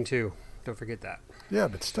 Shipping too. Don't forget that. Yeah,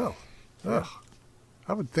 but still. Ugh.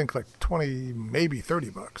 I would think like 20, maybe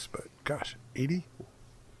 $30, but gosh, 80?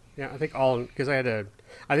 Yeah, I think because I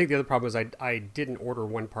think the other problem is I didn't order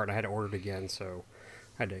one part. I had to order it again, so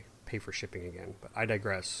I had to pay for shipping again. But I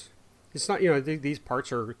digress. It's not, these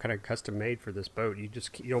parts are kind of custom made for this boat. You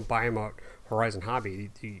don't buy them out Horizon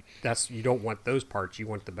Hobby. You don't want those parts. You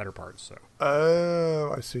want the better parts. So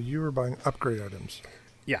Oh, I see. You were buying upgrade items.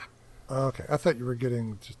 yeah. Okay. I thought you were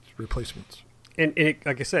getting just replacements. And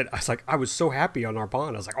like I said, I was so happy on our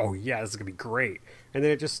pond. I was like, oh yeah, this is gonna be great. And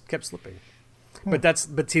then it just kept slipping. But that's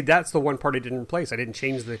the one part I didn't replace. I didn't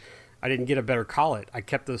get a better collet. I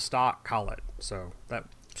kept the stock collet. So that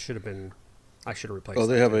should have been. I should have replaced. Oh,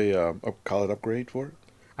 they that have too. a collet upgrade for it?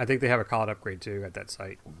 I think they have a collet upgrade too at that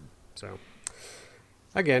site. So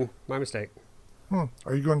again, my mistake. Are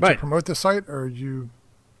you going to But- promote the site, or are you?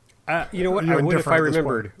 You know what? Are you I would if I indifferent at this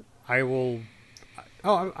remembered. I will.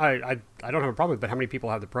 Oh, I don't have a problem with it, but how many people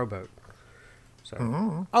have the Pro Boat?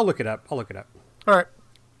 So I'll look it up. All right.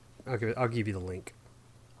 I'll give you the link.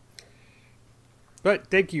 But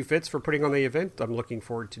thank you, Fitz, for putting on the event. I'm looking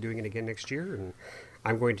forward to doing it again next year, and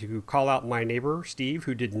I'm going to call out my neighbor Steve,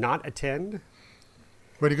 who did not attend.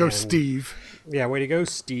 Way to go, And- Steve. Yeah, way to go,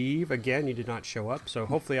 Steve. Again, you did not show up, so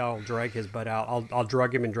hopefully I'll drag his butt out. I'll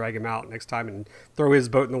drug him and drag him out next time and throw his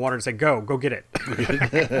boat in the water and say, go get it.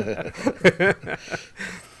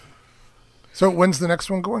 So when's the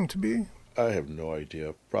next one going to be? I have no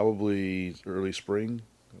idea. Probably early spring,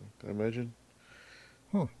 I imagine.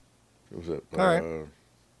 Hmm. Was it All right.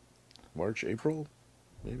 March, April,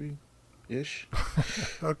 maybe ish?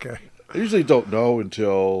 Okay. I usually don't know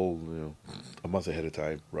until a month ahead of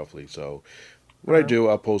time, roughly. So what I do,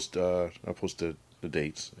 I'll post the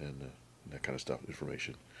dates and that kind of stuff,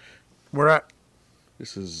 information. Where at?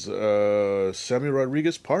 This is Samuel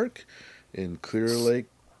Rodriguez Park in Clear Lake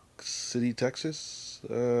City, Texas.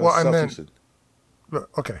 I meant- Southeastern.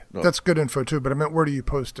 Okay. No. That's good info, too, but I meant where do you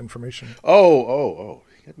post information? Oh.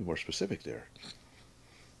 You gotta be more specific there.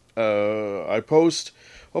 I'll post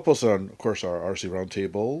it on, of course, our RC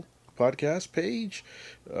Roundtable podcast page.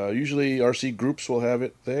 Usually RC groups will have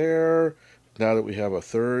it there. Now that we have a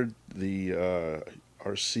third, the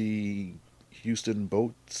RC Houston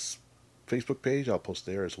Boats Facebook page, I'll post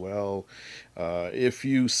there as well. If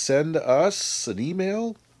you send us an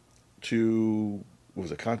email to, what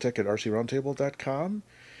was it, contact@rcroundtable.com,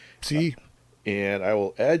 See, and I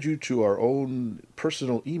will add you to our own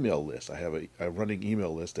personal email list. I have a running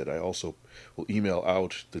email list that I also will email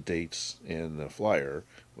out the dates and the flyer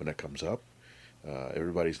when that comes up.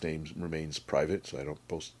 Everybody's name remains private, so I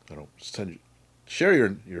don't share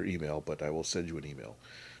your email, but I will send you an email.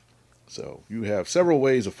 So you have several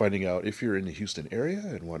ways of finding out if you're in the Houston area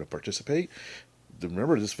and want to participate.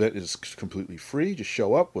 Remember, this event is completely free. Just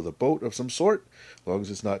show up with a boat of some sort, as long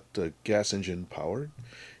as it's not gas engine powered,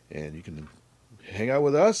 and you can hang out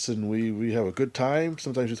with us, and we have a good time.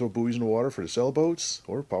 Sometimes we throw buoys in the water for the sailboats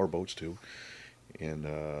or power boats too, and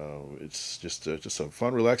it's just a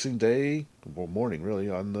fun, relaxing day, well, morning really,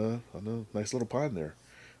 on the nice little pond there.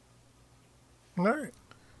 all right.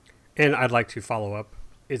 And I'd like to follow up.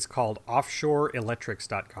 It's called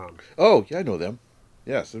offshoreelectrics.com. Oh yeah, I know them.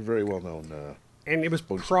 Yes, they're very well known. And it was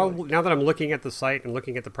Boat probably, now that I'm looking at the site and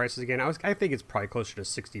looking at the prices again, I think it's probably closer to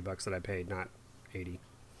 $60 that I paid, not 80.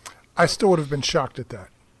 I still would have been shocked at that,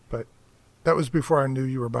 but that was before I knew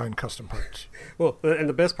you were buying custom parts. Well, and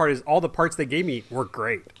the best part is all the parts they gave me were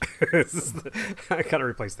great. I got to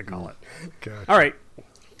replace the collet. Gotcha. All right.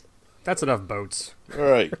 That's enough boats. All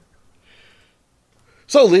right.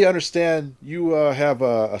 So, Lee, I understand you have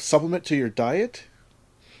a supplement to your diet.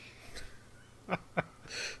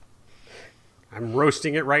 I'm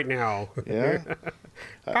roasting it right now. Yeah.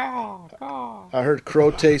 I heard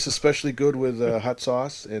crow tastes especially good with hot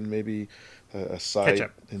sauce and maybe a side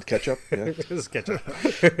Ketchup. and ketchup. Yeah. This is ketchup.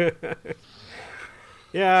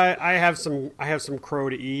 Yeah, I have some crow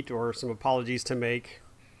to eat or some apologies to make,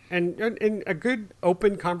 and a good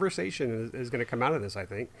open conversation is going to come out of this, I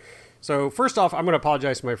think. So first off, I'm going to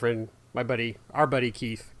apologize to my friend, our buddy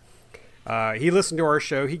Keith. He listened to our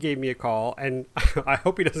show. He gave me a call, and I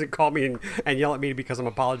hope he doesn't call me and yell at me because I'm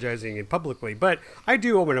apologizing publicly. But I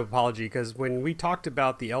do owe him an apology because when we talked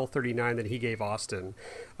about the L39 that he gave Austin,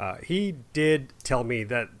 he did tell me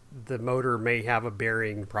that the motor may have a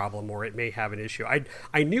bearing problem or it may have an issue.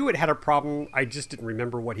 I knew it had a problem. I just didn't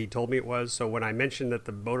remember what he told me it was. So when I mentioned that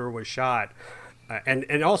the motor was shot,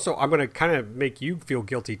 and also I'm going to kind of make you feel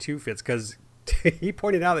guilty too, Fitz, because he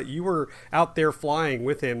pointed out that you were out there flying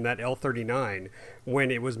with him, that L39,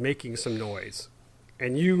 when it was making some noise.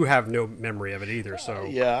 And you have no memory of it either, so...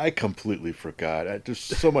 Yeah, I completely forgot. There's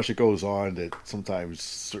so much that goes on that sometimes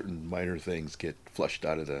certain minor things get flushed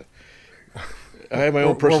out of the... I have my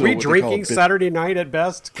own personal... Were we what they call drinking Saturday night at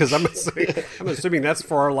best? Because I'm assuming that's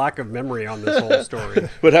for our lack of memory on this whole story.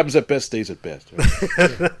 What happens at best stays at best.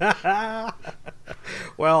 Right?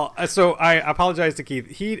 Well, so I apologize to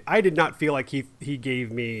Keith. I did not feel like he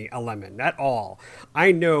gave me a lemon at all.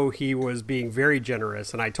 I know he was being very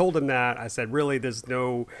generous, and I told him that. I said, really, there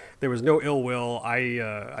was no ill will.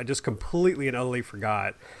 I just completely and utterly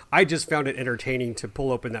forgot. I just found it entertaining to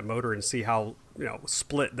pull open that motor and see how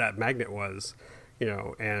split that magnet was.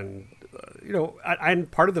 And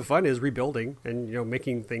part of the fun is rebuilding and,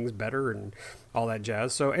 making things better and all that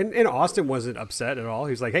jazz. So, and Austin wasn't upset at all.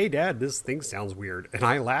 He was like, hey, Dad, this thing sounds weird. And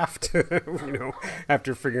I laughed,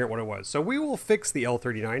 after figuring out what it was. So we will fix the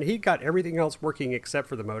L39. He got everything else working except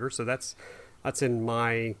for the motor. So that's in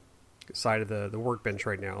my side of the workbench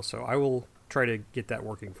right now. So I will try to get that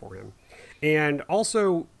working for him. And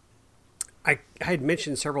also, I had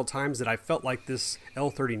mentioned several times that I felt like this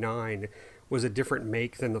L39 was a different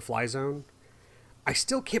make than the Fly Zone. I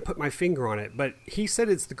still can't put my finger on it, but he said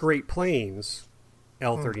it's the Great Plains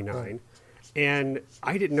L39, and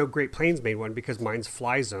I didn't know Great Plains made one because mine's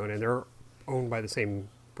Fly Zone, and they're owned by the same,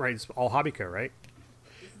 right? It's all Hobbyco, right?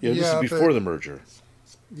 Yeah, this is before the merger.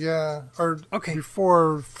 Yeah, or Okay.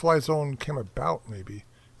 before Fly Zone came about, maybe.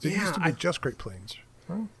 It Yeah, used to be just Great Plains.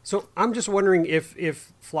 Right? So I'm just wondering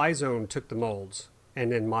if Fly Zone took the molds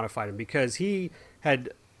and then modified them, because he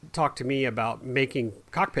had talked to me about making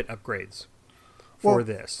cockpit upgrades for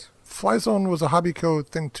this. Fly Zone was a Hobbyco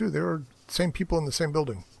thing too. They were same people in the same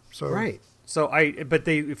building. So Right. So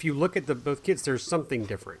if you look at both kits, there's something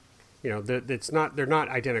different. They're not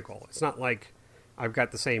identical. It's not like I've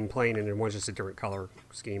got the same plane and then one's just a different color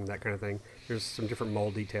scheme, that kind of thing. There's some different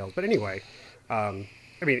mold details. But anyway,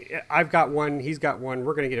 I've got one, he's got one.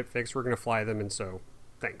 We're going to get it fixed. We're going to fly them. And so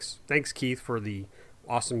thanks Keith for the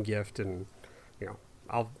awesome gift. And,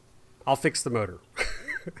 I'll fix the motor.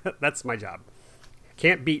 That's my job.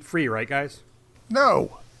 Can't beat free, right, guys?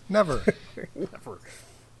 No, Never. Never.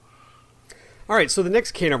 All right, so the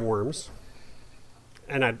next can of worms,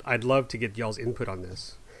 and I'd love to get y'all's input on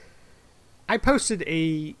this. I posted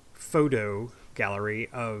a photo gallery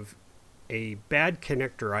of a bad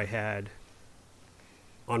connector I had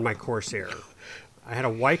on my Corsair. I had a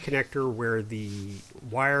Y connector where the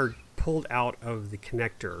wire pulled out of the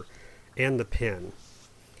connector and the pin.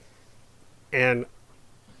 And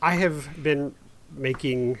I have been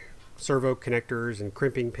making servo connectors and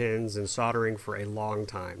crimping pins and soldering for a long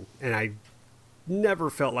time. And I never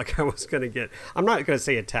felt like I was going to get, I'm not going to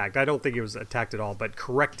say attacked. I don't think it was attacked at all, but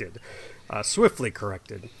corrected, swiftly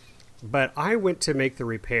corrected. But I went to make the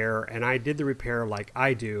repair, and I did the repair like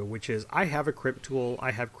I do, which is I have a crimp tool, I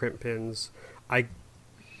have crimp pins, I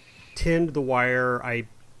tinned the wire, I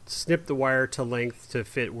snipped the wire to length to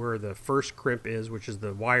fit where the first crimp is, which is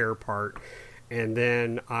the wire part, and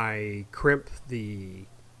then I crimp the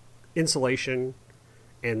insulation,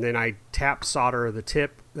 and then I tap solder the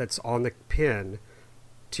tip that's on the pin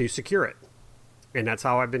to secure it. And that's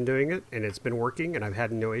how I've been doing it, and it's been working, and I've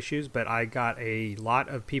had no issues. But I got a lot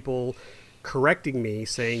of people correcting me,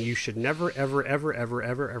 saying you should never, ever, ever, ever,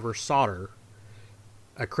 ever, ever solder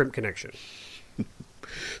a crimp connection.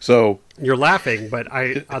 So You're laughing, but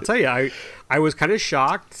I'll tell you, I was kind of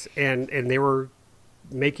shocked, and they were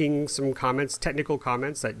making some comments, technical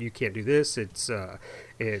comments, that you can't do this. It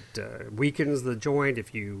weakens the joint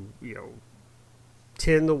if you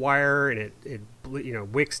tin the wire, and it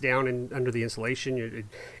wicks down under the insulation.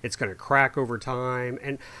 It's going to crack over time.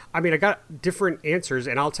 And I mean, I got different answers,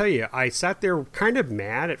 and I'll tell you, I sat there kind of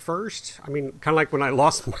mad at first. I mean, kind of like when I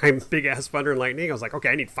lost my big ass Thunder and Lightning, I was like, okay,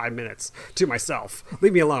 I need 5 minutes to myself.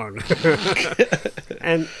 Leave me alone.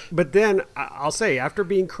 But then I'll say, after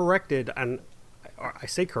being corrected, and I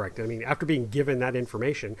say corrected, I mean, after being given that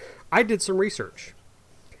information, I did some research.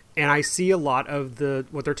 And I see a lot of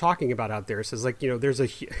what they're talking about out there. It says, like,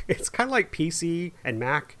 it's kind of like PC and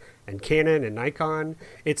Mac and Canon and Nikon.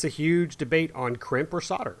 It's a huge debate on crimp or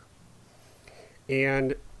solder.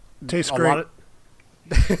 And Tastes great.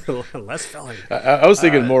 Less filling. I was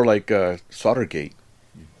thinking more like Soldergate.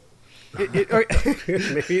 Maybe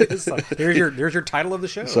it is. There's your title of the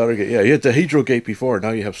show. Soldergate. Yeah, you had the Hydrogate before.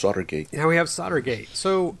 Now you have Soldergate. Now we have Soldergate.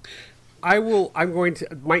 So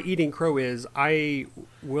my eating crow is I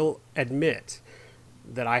will admit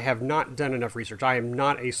that I have not done enough research. I am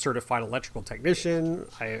not a certified electrical technician.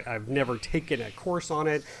 I've never taken a course on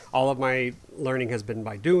it. All of my learning has been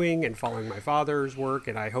by doing and following my father's work,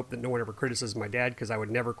 and I hope that no one ever criticizes my dad, because I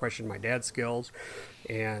would never question my dad's skills,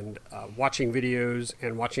 and watching videos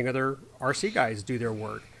and watching other RC guys do their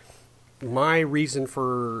work. My reason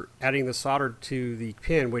for adding the solder to the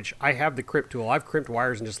pin, which I have the crimp tool, I've crimped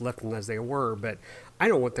wires and just left them as they were, but I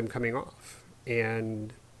don't want them coming off.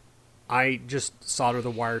 And I just solder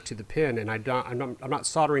the wire to the pin, and I'm not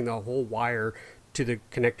soldering the whole wire to the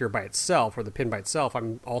connector by itself or the pin by itself.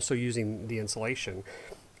 I'm also using the insulation.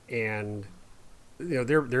 And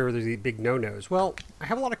there are the big no-nos. Well, I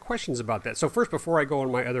have a lot of questions about that. So first, before I go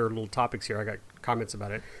on my other little topics here, I got comments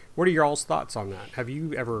about it. What are your all's thoughts on that? Have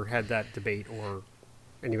you ever had that debate, or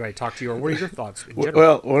anybody talk to you, or what are your thoughts in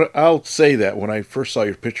general? Well, I'll say that when I first saw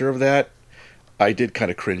your picture of that, I did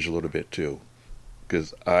kind of cringe a little bit too,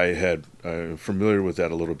 because I'm familiar with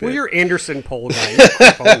that a little bit. Well, you're Anderson pole guy. You're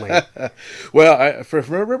quick only. Well, if I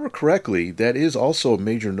remember correctly, that is also a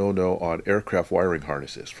major no-no on aircraft wiring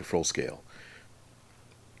harnesses for full scale,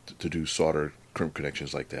 to do solder crimp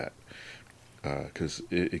connections like that, because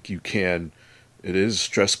it is a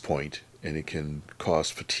stress point, and it can cause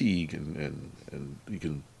fatigue, and you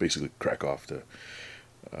can basically crack off the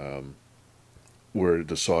where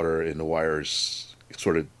the solder and the wires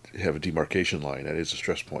sort of have a demarcation line. That is a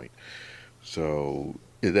stress point. So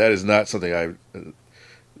that is not something I've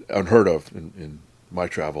unheard of in my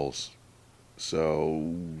travels.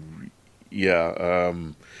 So yeah,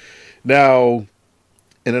 now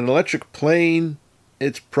in an electric plane,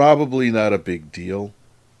 it's probably not a big deal.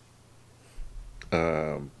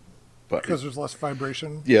 But Because there's less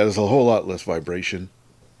vibration, yeah, there's a whole lot less vibration.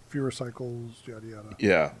 fewer cycles, yada yada.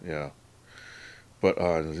 Yeah. But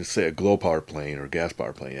let's say a glow power plane or a gas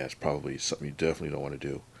power plane, that's probably something you definitely don't want to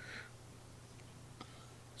do.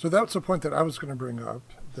 So that's a point that I was going to bring up,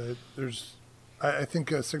 that there's, I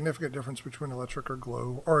think, a significant difference between electric or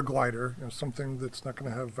glow, or a glider, something that's not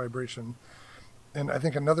going to have vibration. And I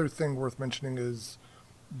think another thing worth mentioning is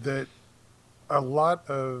that a lot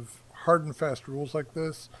of hard and fast rules like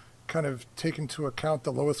this kind of take into account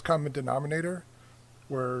the lowest common denominator,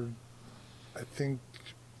 where I think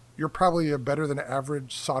you're probably a better than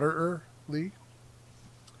average solderer, Lee,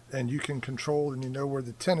 and you can control and you know where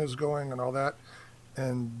the tin is going and all that.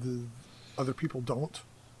 and the other people don't.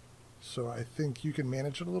 So I think you can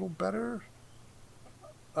manage it a little better.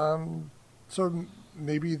 So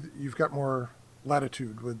maybe you've got more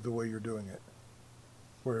latitude with the way you're doing it.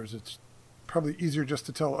 Whereas it's probably easier just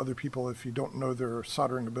to tell other people if you don't know their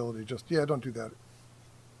soldering ability, just, don't do that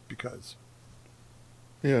because.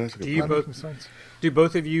 Yeah, that's a good Do you That both makes sense. do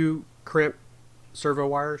both of you crimp servo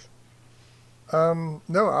wires? No,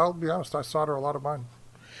 I'll be honest. I solder a lot of mine.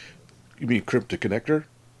 You mean crimp to connector?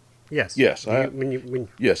 Yes. Yes, Do you- when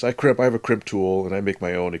Yes, I crimp. I have a crimp tool, and I make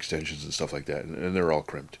my own extensions and stuff like that, and they're all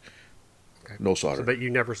crimped. Okay. No solder. but you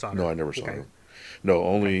never solder. No, I never solder. Okay. No,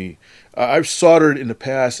 only I've soldered in the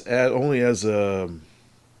past only as a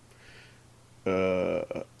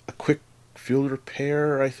quick field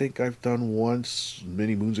repair. I think I've done once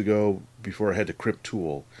many moons ago before I had the crimp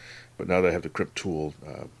tool, but now that I have the crimp tool,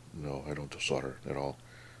 no, I don't solder at all.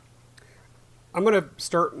 I'm going to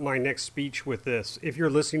start my next speech with this. If you're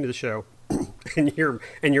listening to the show and you're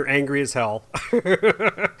angry as hell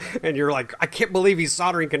and you're like, I can't believe he's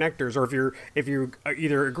soldering connectors, or if you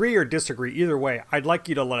either agree or disagree, either way, I'd like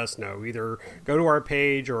you to let us know. Either go to our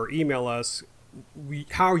page or email us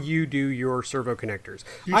how you do your servo connectors.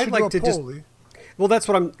 You I'd should like do to a just poll, Lee. Well, that's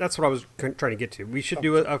what I was trying to get to. We should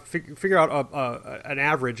do figure out an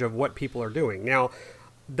average of what people are doing. Now,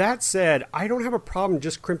 that said, I don't have a problem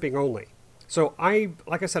just crimping only. So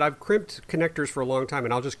like I said, I've crimped connectors for a long time,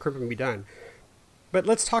 and I'll just crimp and be done. But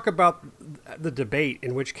let's talk about the debate,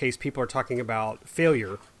 in which case people are talking about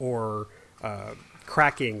failure or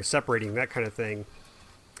cracking, separating, that kind of thing.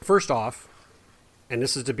 First off, and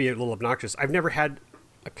this is to be a little obnoxious, I've never had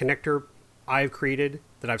a connector I've created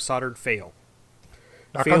that I've soldered fail.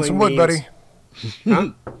 Knock on some wood, buddy. Huh?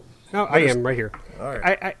 No, I am right here. All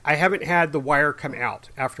right. I haven't had the wire come out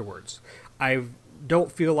afterwards. I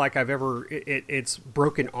don't feel like I've ever it's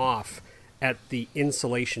broken off at the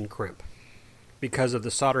insulation crimp because of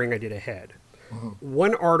the soldering I did ahead.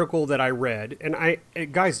 One article that I read,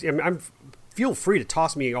 and guys, feel free to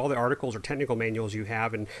toss me all the articles or technical manuals you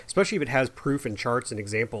have, and especially if it has proof and charts and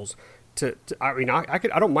examples. I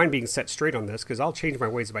don't mind being set straight on this because I'll change my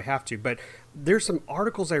ways if I have to. But there's some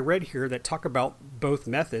articles I read here that talk about both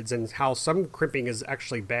methods and how some crimping is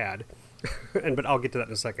actually bad. But I'll get to that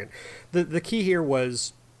in a second. The key here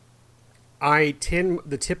was I tin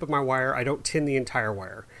the tip of my wire. I don't tin the entire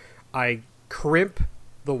wire. I crimp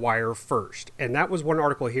the wire first. And that was one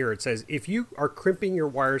article here. It says if you are crimping your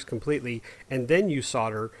wires completely and then you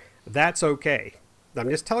solder, that's okay. I'm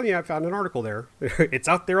just telling you, I found an article there. It's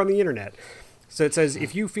out there on the internet. So it says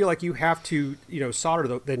if you feel like you have to,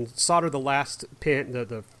 solder, then solder the last pin,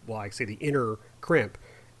 the inner crimp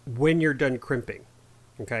when you're done crimping.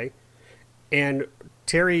 Okay. And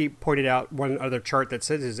Terry pointed out one other chart that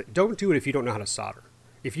says is don't do it if you don't know how to solder.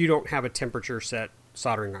 If you don't have a temperature set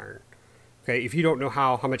soldering iron. Okay, if you don't know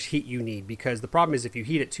how much heat you need, because the problem is if you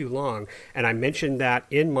heat it too long, and I mentioned that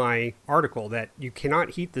in my article that you cannot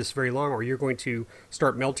heat this very long or you're going to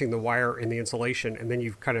start melting the wire in the insulation and then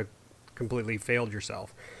you've kind of completely failed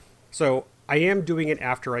yourself. So I am doing it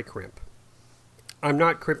after I crimp. I'm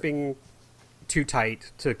not crimping too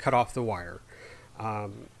tight to cut off the wire.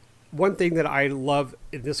 One thing that I love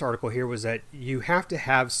in this article here was that you have to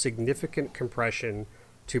have significant compression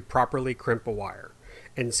to properly crimp a wire.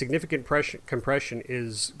 And significant compression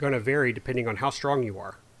is going to vary depending on how strong you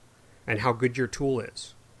are and how good your tool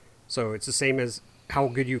is. So it's the same as how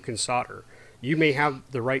good you can solder. You may have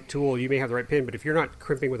the right tool, you may have the right pin, but if you're not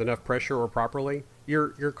crimping with enough pressure or properly,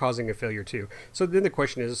 you're causing a failure too. So then the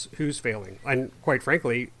question is, who's failing? And quite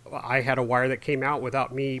frankly, I had a wire that came out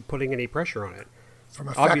without me putting any pressure on it. From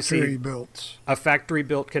a Obviously, factory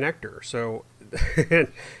built connector. So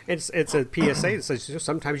it's a PSA that says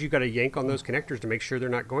sometimes you got to yank on those connectors to make sure they're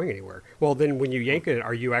not going anywhere. Well, then when you yank it,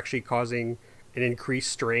 are you actually causing an increased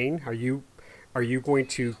strain? Are you going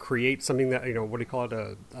to create something that, what do you call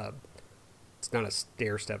it? It's not a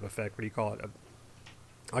stair step effect. What do you call it?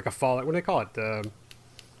 Like a fallout. What do they call it?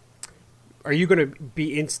 Are you going to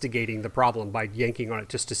be instigating the problem by yanking on it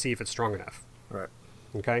just to see if it's strong enough? Right.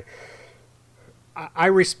 Okay. I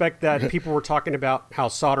respect that people were talking about how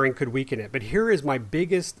soldering could weaken it, but here is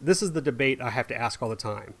this is the debate I have to ask all the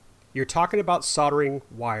time. You're talking about soldering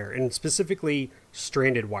wire, and specifically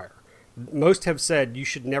stranded wire. Most have said you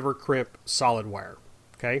should never crimp solid wire,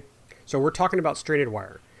 okay? So we're talking about stranded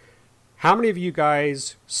wire. How many of you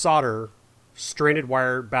guys solder stranded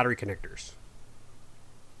wire battery connectors?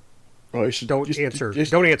 Oh, you should Don't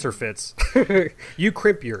answer, Fitz. You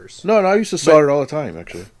crimp yours. No, I used to solder all the time,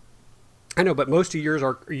 actually. I know, but most of yours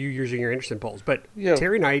are you using your Anderson poles. But Yeah.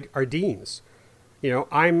 Terry and I are deans.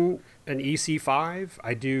 I'm an EC5.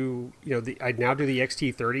 I do, I now do the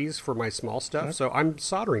XT30s for my small stuff. So I'm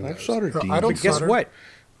soldering I've those. soldered No, Dean. I don't But guess solder. what?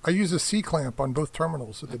 I use a C clamp on both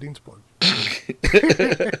terminals of the Dean's plug.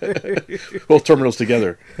 Both terminals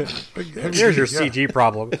together. Big, heavy There's your duty, yeah. CG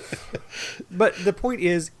problem. But the point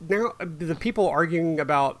is, now the people arguing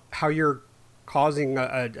about how you're causing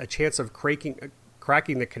a chance of cracking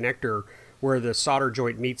the connector where the solder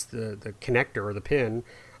joint meets the connector or the pin,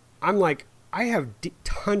 I'm like, I have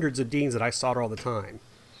hundreds of Deans that I solder all the time.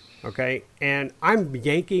 Okay, and I'm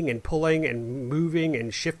yanking and pulling and moving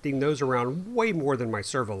and shifting those around way more than my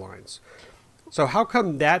servo lines. So how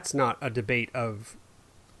come that's not a debate of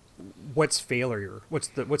what's failure? What's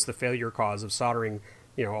the failure cause of soldering,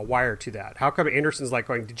 a wire to that? How come Anderson's like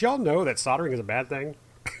going, did y'all know that soldering is a bad thing?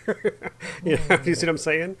 You see what I'm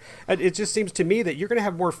saying? And it just seems to me that you're going to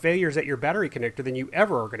have more failures at your battery connector than you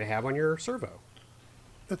ever are going to have on your servo.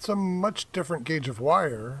 It's a much different gauge of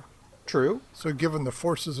wire. True. So given the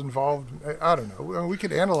forces involved, I don't know. We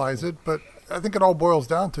could analyze it, but I think it all boils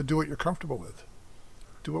down to do what you're comfortable with.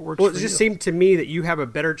 Do what works Well, it for just you. seemed to me that you have a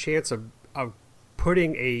better chance of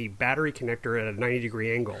putting a battery connector at a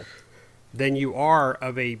 90-degree angle than you are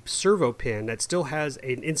of a servo pin that still has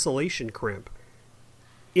an insulation crimp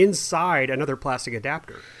inside another plastic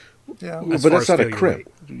adapter. Yeah. As But far that's as not a failure crimp.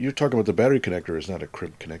 rate. You're talking about the battery connector is not a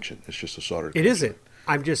crimp connection. It's just a soldered It connection. isn't.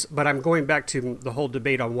 But I'm going back to the whole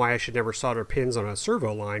debate on why I should never solder pins on a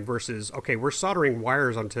servo line versus, okay, we're soldering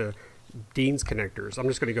wires onto Dean's connectors. I'm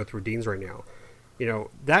just going to go through Dean's right now.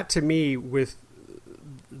 That to me, with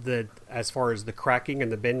as far as the cracking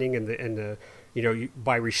and the bending and the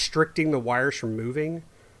by restricting the wires from moving,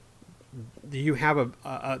 you have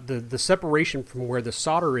the separation from where the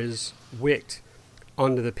solder is wicked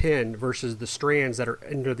onto the pin versus the strands that are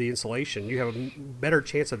under the insulation. You have a better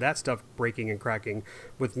chance of that stuff breaking and cracking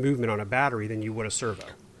with movement on a battery than you would a servo.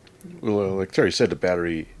 Well, like Terry said, the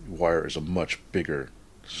battery wire is a much bigger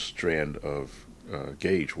strand of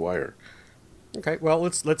gauge wire. Okay, well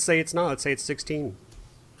let's say it's not. Let's say it's 16.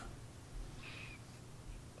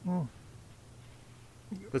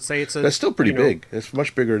 Let's say it's That's still pretty big. It's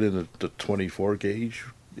much bigger than the 24 gauge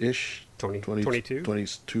ish. 22?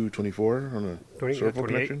 22, 24 on a 20, servo 28?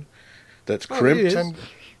 connection. That's Oh, crimped. it is. Ten-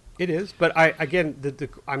 It is, but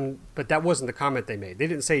but that wasn't the comment they made. They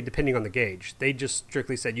didn't say depending on the gauge. They just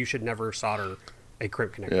strictly said you should never solder a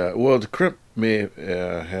crimp connector. Yeah, well, the crimp may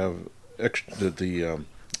have extra the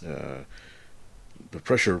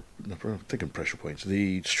pressure. I'm thinking pressure points.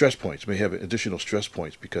 The stress points may have additional stress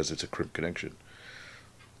points because it's a crimp connection.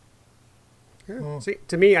 Yeah. See,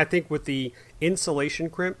 to me, I think with the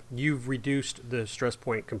insulation crimp, you've reduced the stress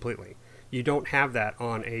point completely. You don't have that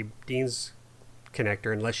on a Dean's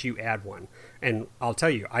connector unless you add one. And I'll tell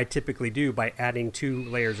you, I typically do by adding 2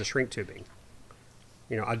 layers of shrink tubing.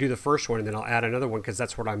 I'll do the first one and then I'll add another one because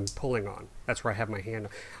that's what I'm pulling on. That's where I have my hand.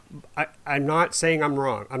 I'm not saying I'm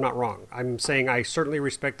wrong. I'm not wrong. I'm saying I certainly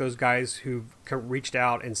respect those guys who reached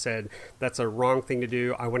out and said that's a wrong thing to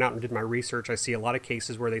do. I went out and did my research. I see a lot of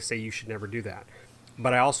cases where they say you should never do that.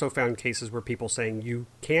 But I also found cases where people saying you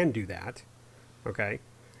can do that, okay?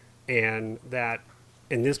 And that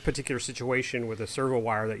in this particular situation with a servo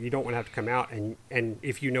wire that you don't want to have to come out and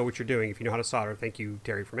if you know what you're doing, if you know how to solder, thank you,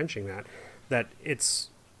 Terry, for mentioning that it's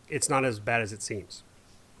not as bad as it seems.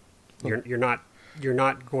 You're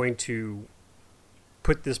not going to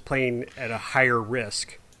put this plane at a higher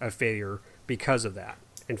risk of failure because of that.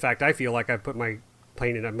 In fact, I feel like I've put my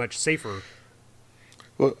plane in a much safer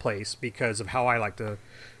place because of how I like to.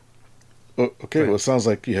 Well, okay, well, it sounds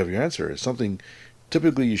like you have your answer. It's something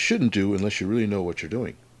typically you shouldn't do unless you really know what you're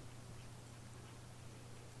doing.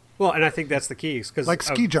 Well, and I think that's the key. Because like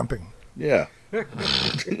ski jumping. Yeah.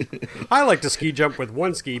 I like to ski jump with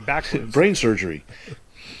one ski backwards. Brain surgery.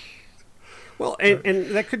 Well, and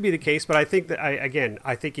that could be the case, but I think that,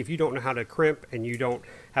 I think if you don't know how to crimp and you don't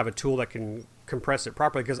have a tool that can compress it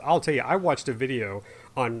properly, because I'll tell you, I watched a video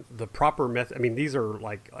on the proper method. I mean, these are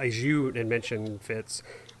like, as you had mentioned, Fitz,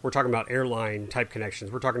 we're talking about airline type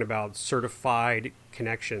connections. We're talking about certified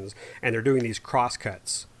connections, and they're doing these cross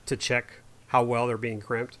cuts to check how well they're being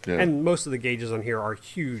crimped. Yeah. And most of the gauges on here are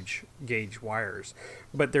huge gauge wires,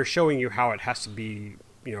 but they're showing you how it has to be,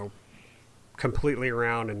 completely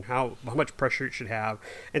around and how much pressure it should have.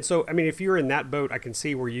 And so, I mean, if you're in that boat, I can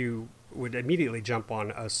see where you would immediately jump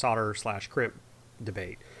on a solder/crimp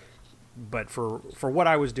debate. But for what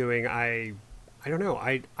I was doing, I don't know.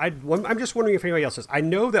 I'm just wondering if anybody else is. I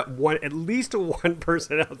know that at least one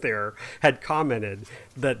person out there had commented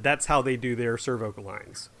that that's how they do their servo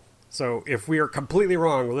lines. So if we are completely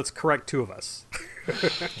wrong, let's correct 2 of us.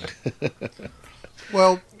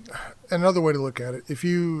 Well, another way to look at it, if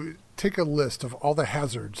you take a list of all the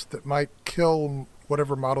hazards that might kill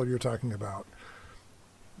whatever model you're talking about,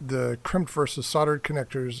 the crimped versus soldered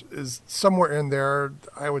connectors is somewhere in there,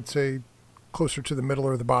 I would say closer to the middle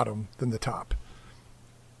or the bottom than the top.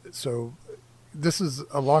 So this is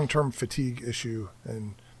a long-term fatigue issue,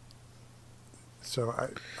 and so I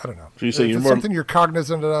don't know. So you say if you're it's more something you're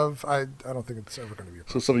cognizant of, I don't think it's ever going to be a problem.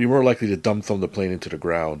 so something you're more likely to dumb thumb the plane into the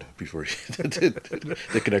ground before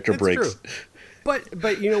the connector It's breaks. true.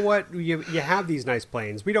 But you know what? You have these nice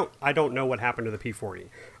planes. I don't know what happened to the P40.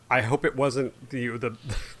 I hope it wasn't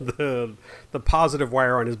the positive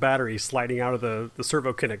wire on his battery sliding out of the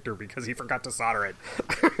servo connector because he forgot to solder it.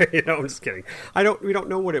 I'm just kidding. We don't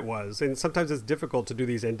know what it was, and sometimes it's difficult to do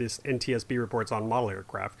these NTSB reports on model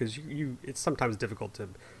aircraft because it's sometimes difficult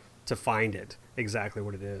to find it exactly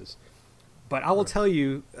what it is. But I will tell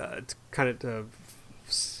you, to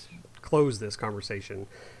close this conversation,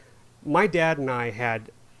 my dad and I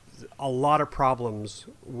had a lot of problems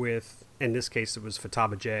with, in this case it was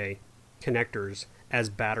Futaba J connectors as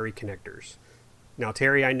battery connectors. Now,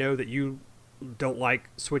 Terry, I know that you don't like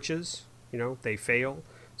switches, they fail,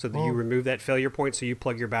 so that you remove that failure point so you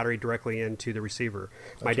plug your battery directly into the receiver.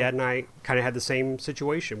 My dad and I kind of had the same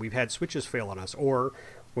situation. We've had switches fail on us, or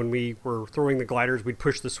when we were throwing the gliders, we'd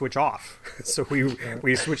push the switch off. So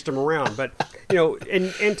we switched them around. But,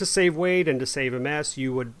 and to save weight and to save a mess,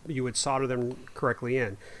 you would solder them correctly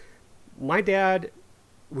in. My dad,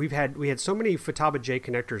 we had so many Futaba J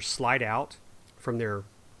connectors slide out from their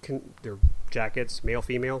jackets, male,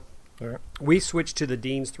 female. All right. We switched to the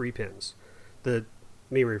Dean's 3 pins. Let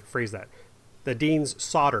me rephrase that. The Dean's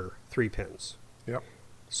solder 3 pins. Yep.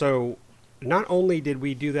 So not only did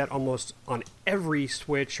we do that almost on every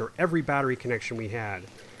switch or every battery connection we had,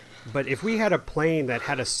 but if we had a plane that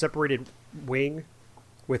had a separated wing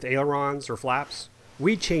with ailerons or flaps,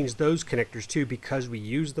 we changed those connectors too because we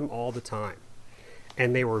used them all the time.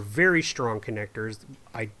 And they were very strong connectors.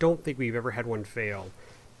 I don't think we've ever had one fail.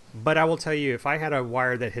 But I will tell you, if I had a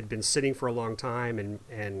wire that had been sitting for a long time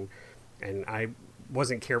and I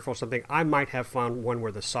wasn't careful or something, I might have found one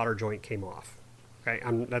where the solder joint came off. Okay,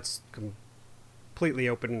 that's completely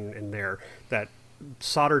open in there, that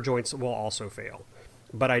solder joints will also fail.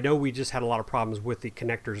 But I know we just had a lot of problems with the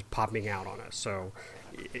connectors popping out on us. So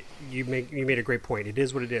you made a great point. It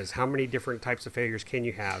is what it is. How many different types of failures can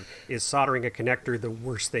you have? Is soldering a connector the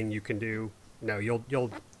worst thing you can do? No,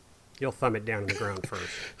 you'll thumb it down in the ground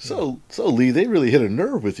first. So Lee, they really hit a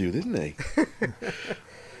nerve with you, didn't they?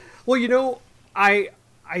 Well, I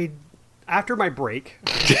after my break,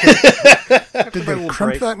 Did they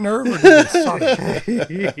crimp that nerve or did they solder?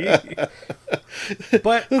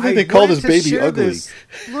 but I think they call wanted this to baby share ugly. this.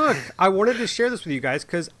 Look, I wanted to share this with you guys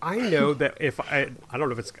because I know that if I don't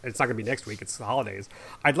know if it's not going to be next week. It's the holidays.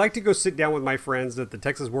 I'd like to go sit down with my friends at the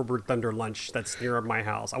Texas Warbird Thunder lunch that's near my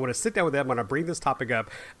house. I want to sit down with them. I'm going to bring this topic up,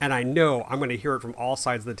 and I know I'm going to hear it from all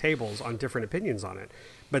sides of the tables on different opinions on it.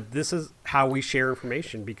 But this is how we share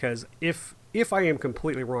information, because if I am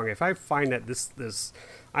completely wrong, if I find that this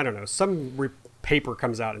I don't know, some paper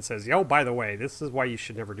comes out and says, oh, by the way, this is why you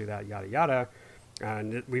should never do that, yada, yada,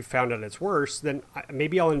 and we've found out it's worse, then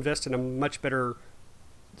maybe I'll invest in a much better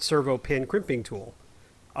servo pin crimping tool,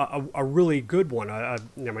 a really good one,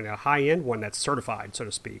 a high-end one that's certified, so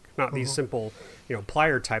to speak, not these simple,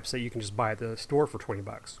 plier types that you can just buy at the store for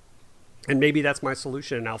 $20. And maybe that's my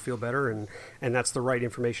solution, and I'll feel better, and that's the right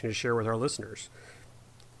information to share with our listeners.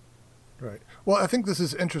 Right. Well, I think this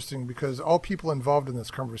is interesting because all people involved in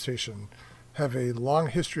this conversation have a long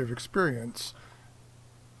history of experience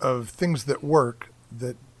of things that work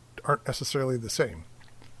that aren't necessarily the same.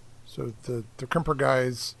 So the crimper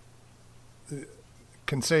guys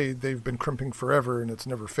can say they've been crimping forever and it's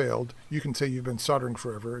never failed. You can say you've been soldering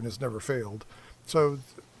forever and it's never failed. So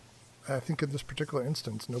I think in this particular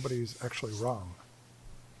instance, nobody's actually wrong.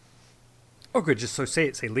 Oh, good. Just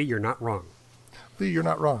say Lee, you're not wrong. Lee, you're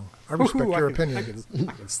not wrong. I respect your opinion. I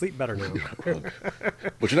can sleep better now.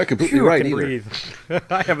 But you're not completely Phew, I right can either. breathe.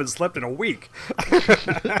 I haven't slept in a week.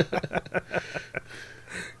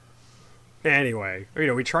 Anyway,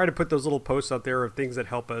 we try to put those little posts out there of things that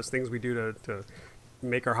help us, things we do to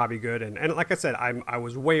make our hobby good. And like I said, I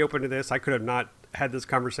was way open to this. I could have not had this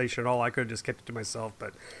conversation at all. I could have just kept it to myself.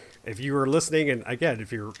 But if you were listening, and again,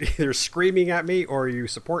 if you're either screaming at me or you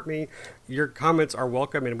support me, your comments are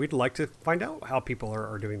welcome, and we'd like to find out how people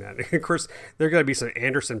are doing that. And of course, there are going to be some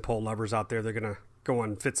Anderson pole lovers out there. They're going to go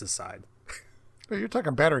on Fitz's side. You're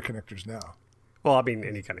talking battery connectors now. Well, I mean,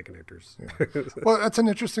 any kind of connectors. Yeah. Well, that's an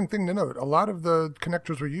interesting thing to note. A lot of the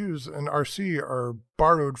connectors we use in RC are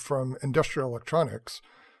borrowed from industrial electronics,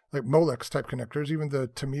 like Molex type connectors, even the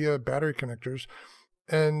Tamiya battery connectors.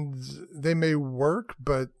 and they may work,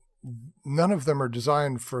 but none of them are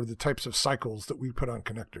designed for the types of cycles that we put on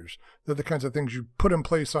connectors. They're the kinds of things you put in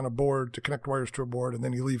place on a board to connect wires to a board, and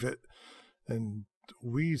then you leave it. And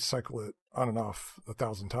we cycle it on and off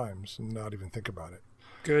 1,000 times and not even think about it.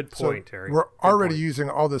 Good point, So Terry. we're Good already point. using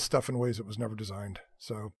all this stuff in ways it was never designed.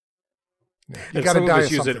 So yeah, you And got some to of die us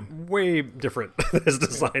of use something. it way different as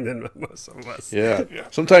design than most of us. Yeah.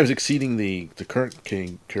 Sometimes exceeding the current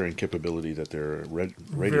carrying capability that they're rated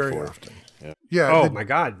Very for. often. Yeah. Yeah. Oh the- my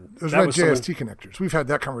God! Those That red was someone- JST connectors. We've had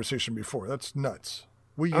that conversation before. That's nuts.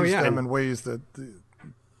 We Oh, use yeah, them and- in ways that the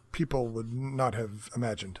people would not have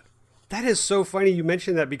imagined. That is so funny you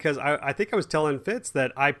mentioned that, because I think I was telling Fitz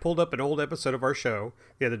that I pulled up an old episode of our show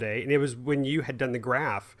the other day, and it was when you had done the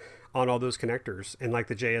graph on all those connectors and like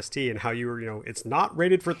the JST and how you were, it's not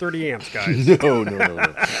rated for 30 amps, guys. No.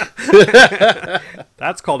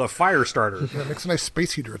 That's called a fire starter. Yeah, it makes a nice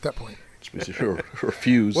space heater at that point. or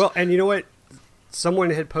fuse. Well, and you know what? Someone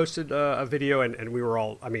had posted a video, and we were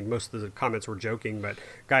all, I mean, most of the comments were joking, but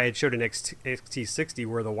guy had showed an XT60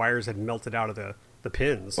 where the wires had melted out of the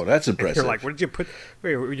pins. Oh, that's And impressive. you're like, what did you put?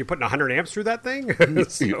 Wait, were you putting 100 amps through that thing?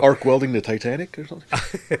 You arc welding the Titanic or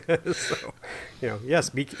something? So, yes,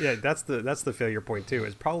 that's the failure point too.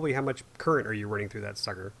 Is probably how much current are you running through that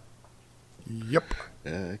sucker? Yep.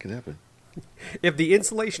 Yeah, that can happen. If the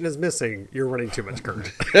insulation is missing, you're running too much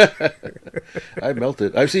current. I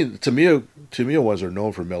melted. I've seen Tamiya ones are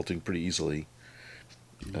known for melting pretty easily.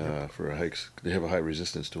 For hikes, they have a high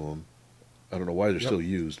resistance to them. I don't know why they're still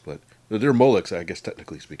used, but they're Molex, I guess,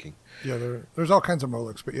 technically speaking. Yeah, there's all kinds of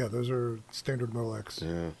Molex, but yeah, those are standard Molex.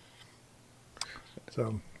 Yeah.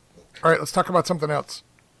 So, all right, let's talk about something else.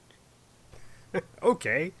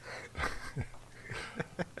 Okay.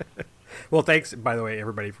 Well, thanks, by the way,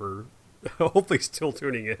 everybody, for hopefully still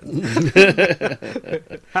tuning in.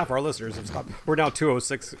 Half our listeners have stopped. We're now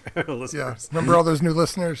 206 Yeah, listeners. remember all those new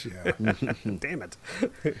listeners? Yeah. Damn it.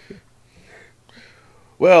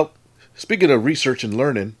 Well, speaking of research and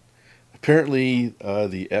learning, apparently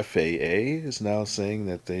the FAA is now saying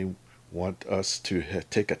that they want us to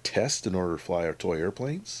take a test in order to fly our toy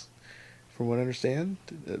airplanes. From what I understand,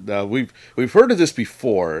 now we've heard of this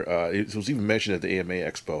before. It was even mentioned at the AMA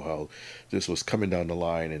Expo how this was coming down the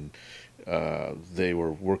line, and they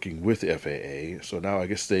were working with the FAA. So now I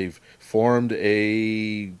guess they've formed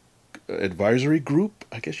a advisory group,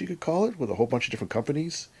 I guess you could call it, with a whole bunch of different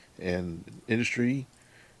companies and industry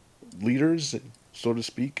leaders, so to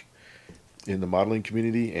speak, in the modeling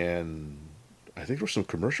community, and I think there's some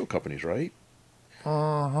commercial companies, right?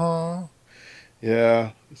 Uh-huh.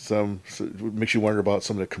 Yeah, so it makes you wonder about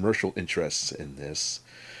some of the commercial interests in this.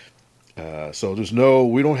 So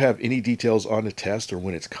we don't have any details on the test or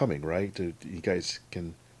when it's coming, right? You guys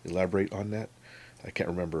can elaborate on that? I can't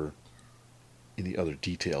remember any other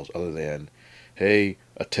details other than, hey,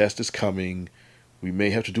 a test is coming. We may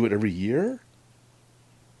have to do it every year.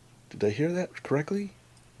 Did I hear that correctly?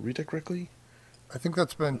 Read that correctly? I think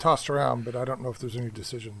that's been tossed around, but I don't know if there's any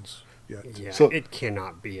decisions yet. Yeah, So- it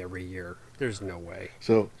cannot be every year. There's no way.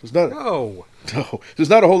 So there's not No. there's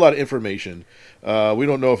not a whole lot of information. We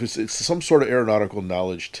don't know if it's some sort of aeronautical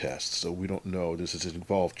knowledge test. So we don't know. Does it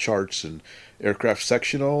involve charts and aircraft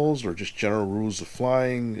sectionals or just general rules of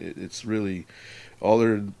flying? It's really all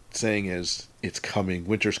they're saying is it's coming.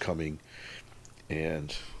 Winter's coming,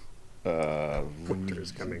 and Winter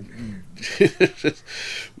is coming.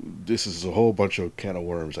 this is a whole bunch of can of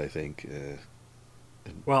worms, I think.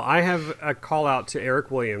 Well, I have a call out to Eric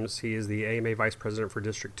Williams. He is the AMA Vice President for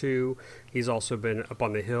District 2. He's also been up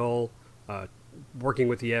on the Hill working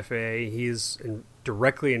with the FAA. He's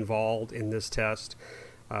directly involved in this test.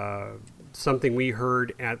 Something we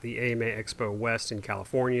heard at the AMA Expo West in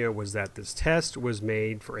California was that this test was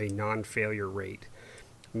made for a non-failure rate,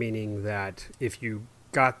 meaning that if you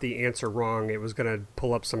got the answer wrong, it was going to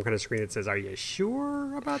pull up some kind of screen that says, "Are you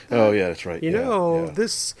sure about that?" Oh yeah, that's right. You Yeah, know, yeah.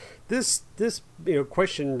 this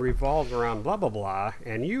question revolves around blah blah blah,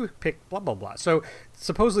 and you pick blah blah blah. So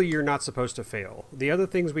supposedly you're not supposed to fail. The other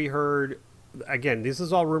things we heard, again, this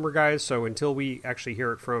is all rumor, guys. So until we actually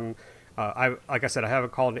hear it from, like I said, I have a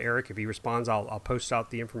call to Eric. If he responds, I'll post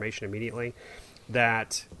out the information immediately.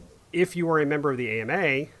 That if you are a member of the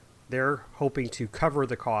AMA, they're hoping to cover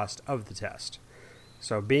the cost of the test.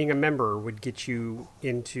 So being a member would get you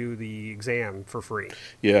into the exam for free.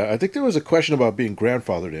 Yeah, I think there was a question about being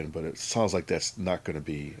grandfathered in, but it sounds like that's not going to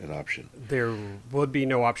be an option. There would be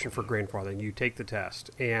no option for grandfathering. You take the test.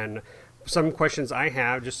 And some questions I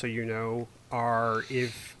have, just so you know, are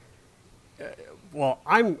if...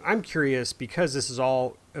 I'm curious because this is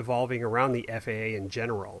all evolving around the FAA in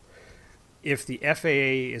general. if the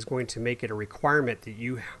FAA is going to make it a requirement that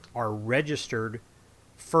you are registered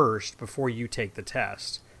first before you take the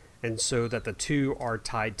test, and so that the two are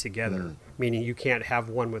tied together, meaning you can't have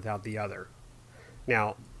one without the other.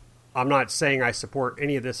 Now, I'm not saying I support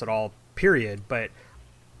any of this at all, period, but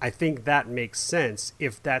I think that makes sense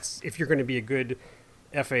if you're going to be a good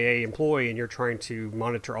FAA employee and you're trying to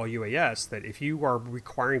monitor all UAS, that if you are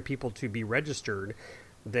requiring people to be registered,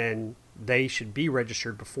 then they should be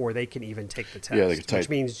registered before they can even take the test. Yeah, they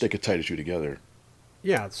could tie the two together.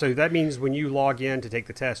 Yeah, so that means when you log in to take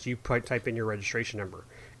the test, you type in your registration number.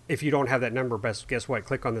 If you don't have that number, guess what?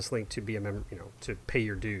 Click on this link to be a member, to pay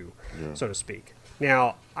your due, so to speak.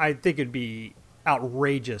 Now, I think it'd be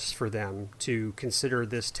outrageous for them to consider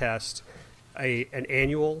this test an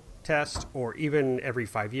annual test or even every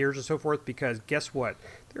 5 years or so forth, because guess what?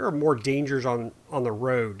 There are more dangers on the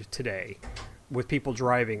road today with people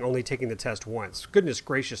driving only taking the test once. Goodness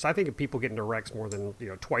gracious, I think if people get into wrecks more than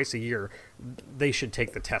twice a year, they should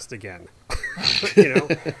take the test again.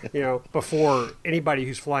 Before anybody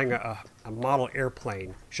who's flying a model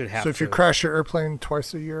airplane should have. So if you crash your airplane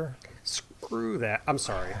twice a year, screw that. I'm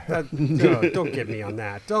sorry. Don't get me on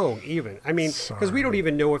that. Don't even. I mean, because we don't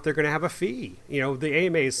even know if they're going to have a fee. The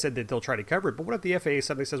AMA has said that they'll try to cover it, but what if the FAA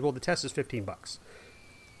suddenly says, well, the test is $15?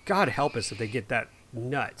 God help us if they get that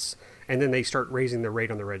nuts. And then they start raising the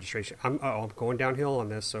rate on the registration. I'm going downhill on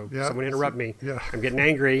this, so someone interrupt me. Yeah. I'm getting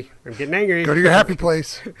angry. Go to your happy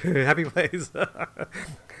place. Happy place.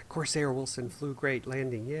 Corsair Wilson flew great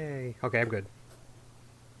landing. Yay. Okay, I'm good.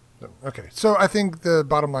 Okay, so I think the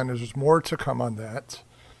bottom line is there's more to come on that,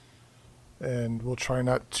 and we'll try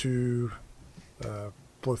not to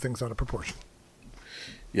blow things out of proportion.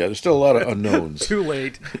 Yeah, there's still a lot of unknowns. Too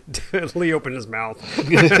late. Lee opened his mouth.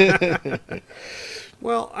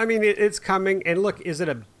 Well, I mean, it's coming. And look, is it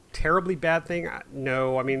a terribly bad thing?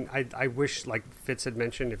 No. I mean, I wish, like Fitz had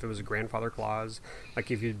mentioned, if it was a grandfather clause, like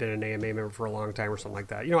if you'd been an AMA member for a long time or something like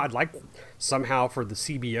that. I'd like somehow for the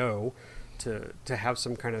CBO to have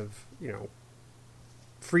some kind of,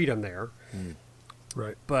 freedom there.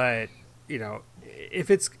 Right. But, if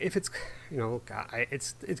it's God,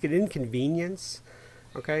 it's an inconvenience.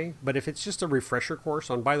 Okay. But if it's just a refresher course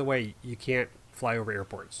on, by the way, you can't fly over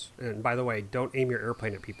airports, and by the way, don't aim your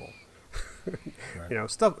airplane at people. Right.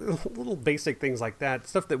 Stuff, little basic things like that,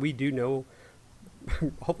 stuff that we do know,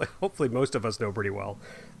 hopefully most of us know pretty well,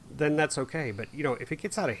 then that's okay. But if it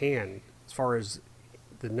gets out of hand as far as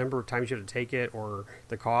the number of times you have to take it or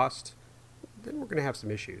the cost, then we're going to have some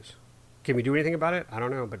issues. Can we do anything about it? I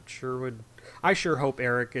don't know, but I sure hope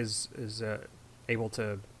Eric is able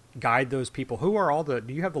to guide those people. Who are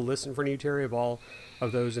do you have the list in front of you, Terry, of all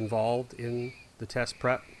of those involved in the test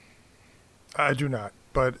prep? I do not,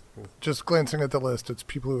 but just glancing at the list, it's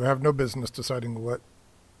people who have no business deciding what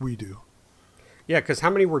we do. Yeah, because how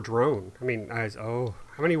many were drone? I mean, how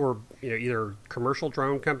many were either commercial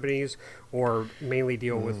drone companies or mainly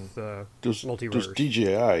deal with multi-rotors?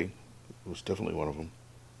 DJI was definitely one of them.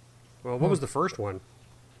 Well, what was the first one?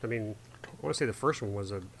 I mean, I want to say the first one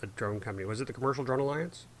was a drone company. Was it the Commercial Drone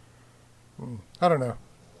Alliance? I don't know.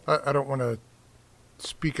 I don't want to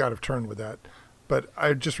speak out of turn with that, but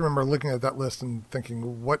I just remember looking at that list and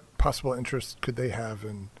thinking, what possible interest could they have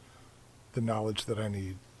in the knowledge that I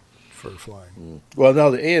need for flying? Well, now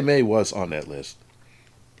the AMA was on that list.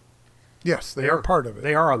 Yes, they are part of it.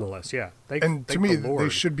 They are on the list, yeah. To me, they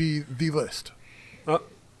should be the list. Oh,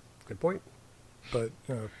 good point. But,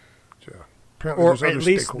 apparently or there's other at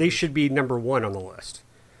least they stakeholders. should be number one on the list.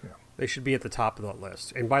 Yeah. They should be at the top of that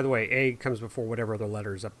list. And by the way, A comes before whatever other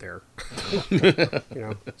letters up there.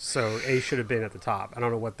 So A should have been at the top. I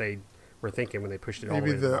don't know what they were thinking when they pushed it all the way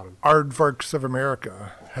Maybe to the the bottom. Aardvarks of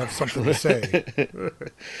America have something to say.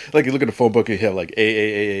 Like you look at the phone book, you have like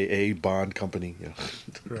AAAA Bond Company,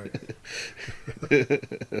 Right.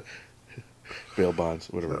 bail bonds,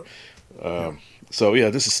 whatever. So yeah,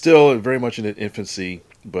 this is still very much in its infancy,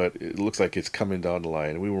 but it looks like it's coming down the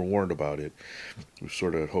line. We were warned about it. We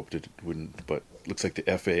sort of hoped it wouldn't, but it looks like the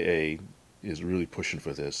FAA is really pushing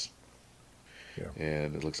for this. Yeah.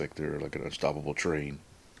 And it looks like they're like an unstoppable train.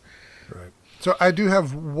 Right. So I do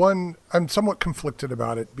have one, I'm somewhat conflicted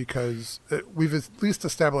about it because we've at least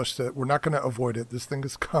established that we're not going to avoid it. This thing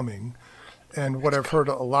is coming. And what I've heard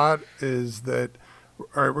a lot is that,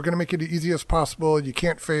 all right, we're going to make it as easy as possible. You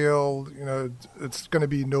can't fail. It's going to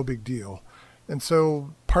be no big deal. And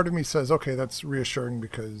so part of me says, okay, that's reassuring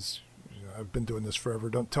because I've been doing this forever.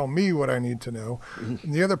 Don't tell me what I need to know.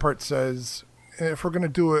 And the other part says, if we're going to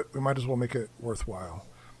do it, we might as well make it worthwhile.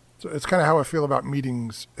 So it's kind of how I feel about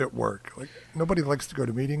meetings at work. Like, nobody likes to go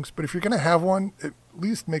to meetings, but if you're going to have one, at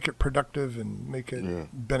least make it productive and make it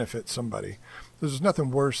benefit somebody. There's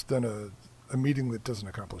nothing worse than a meeting that doesn't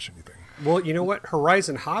accomplish anything. Well, you know what?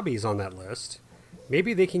 Horizon Hobby's on that list.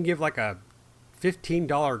 Maybe they can give like a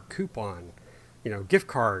 $15 coupon, gift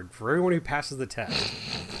card for everyone who passes the test.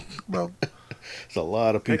 Well, It's a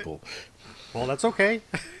lot of people. Well, that's okay.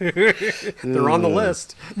 They're on the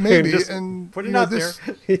list. maybe, Just and put you it know, out this,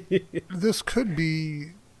 there. this could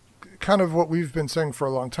be kind of what we've been saying for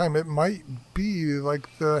a long time. It might be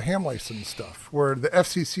like the ham license stuff, where the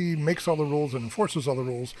FCC makes all the rules and enforces all the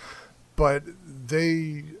rules, but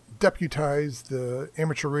they deputize the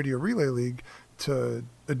Amateur Radio Relay League to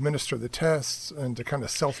administer the tests and to kind of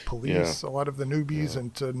self-police a lot of the newbies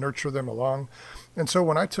and to nurture them along. And so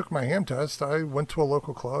when I took my ham test, I went to a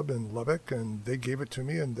local club in Lubbock and they gave it to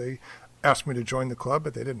me and they asked me to join the club,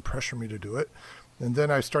 but they didn't pressure me to do it. And then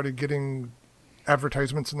I started getting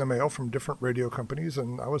advertisements in the mail from different radio companies,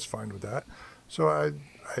 and I was fine with that. So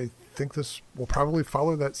I think this will probably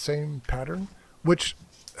follow that same pattern, which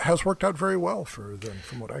has worked out very well for them,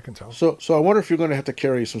 from what I can tell. So I wonder if you're going to have to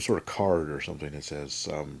carry some sort of card or something that says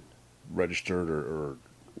registered or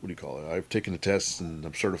what do you call it? I've taken the tests and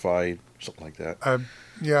I'm certified, something like that.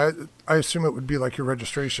 I assume it would be like your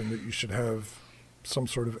registration, that you should have some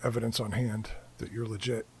sort of evidence on hand that you're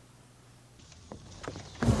legit.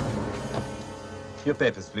 Your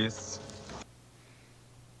papers, please.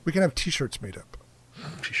 We can have T-shirts made up.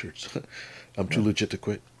 T-shirts. I'm too legit to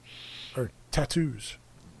quit. Or tattoos.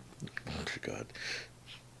 Oh, God.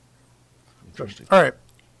 Interesting. All right.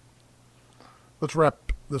 Let's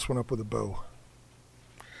wrap this one up with a bow.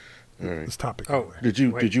 All right. This topic. Oh.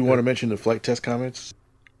 Anyway. Did you want to mention the flight test comments?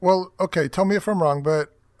 Well, okay. Tell me if I'm wrong,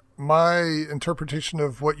 but my interpretation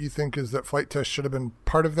of what you think is that flight test should have been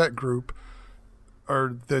part of that group,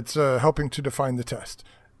 or that's helping to define the test.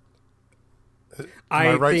 Am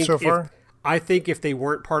I right so far? I think if they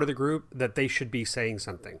weren't part of the group, that they should be saying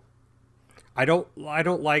something. I don't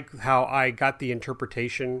like how I got the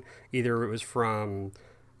interpretation. Either it was from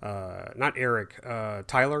not Eric,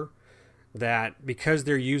 Tyler, that because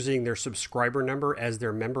they're using their subscriber number as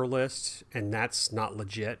their member list, and that's not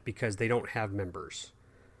legit because they don't have members.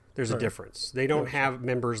 There's a difference. They don't have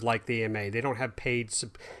members like the AMA. They don't have paid.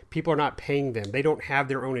 People are not paying them. They don't have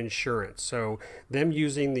their own insurance. So them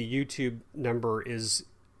using the YouTube number is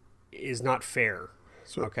not fair.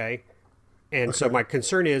 Okay. And so my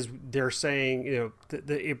concern is they're saying,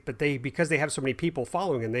 but because they have so many people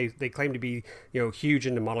following and they claim to be, huge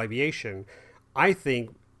into model aviation, I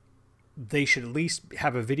think they should at least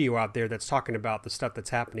have a video out there that's talking about the stuff that's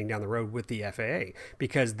happening down the road with the FAA,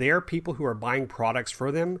 because their people who are buying products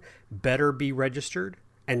for them better be registered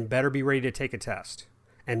and better be ready to take a test.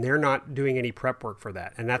 And they're not doing any prep work for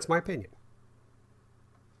that. And that's my opinion.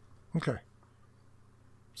 Okay.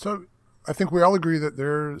 So I think we all agree that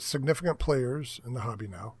they're significant players in the hobby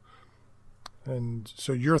now. And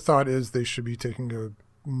so your thought is they should be taking a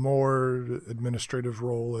more administrative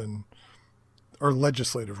role or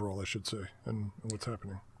legislative role, I should say, in what's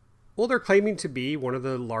happening. Well, they're claiming to be one of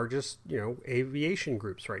the largest, aviation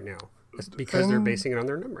groups right now because they're basing it on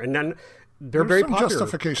their number. And then they're very popular. There's some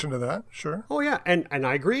justification to that, sure. Oh, yeah. And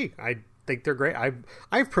I agree. I think they're great.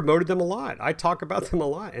 I've promoted them a lot. I talk about them a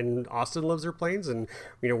lot. And Austin loves their planes. And,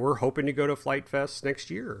 we're hoping to go to Flight Fest next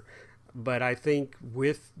year. But I think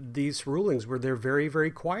with these rulings where they're very, very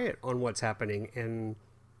quiet on what's happening. And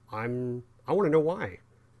I want to know why.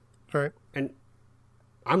 Right. And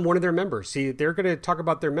I'm one of their members. See, they're going to talk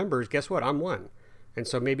about their members. Guess what? I'm one. And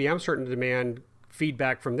so maybe I'm starting to demand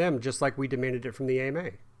feedback from them just like we demanded it from the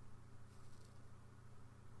AMA.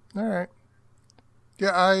 All right.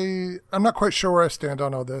 Yeah, I'm not quite sure where I stand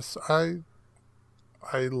on all this. I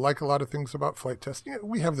like a lot of things about flight tests.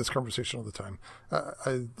 We have this conversation all the time.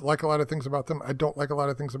 I like a lot of things about them. I don't like a lot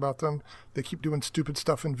of things about them. They keep doing stupid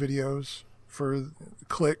stuff in videos for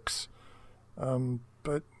clicks.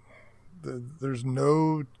 But there's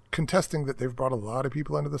no contesting that they've brought a lot of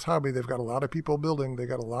people into this hobby. They've got a lot of people building. They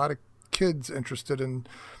got a lot of kids interested in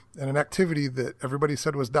an activity that everybody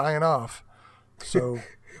said was dying off. So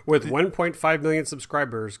with 1.5 million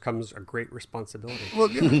subscribers comes a great responsibility. Well,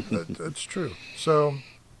 yeah, that's true. So,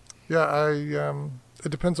 yeah, it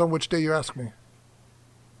depends on which day you ask me.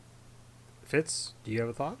 Fitz, do you have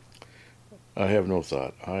a thought? I have no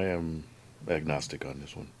thought. I am agnostic on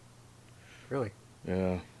this one. Really?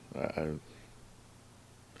 Yeah.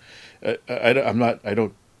 I'm not. I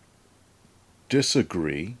don't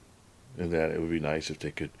disagree in that it would be nice if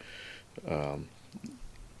they could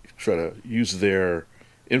try to use their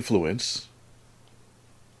influence,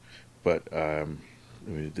 but I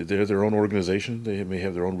mean, they're their own organization. They may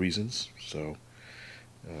have their own reasons. So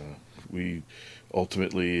we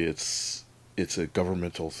ultimately, it's a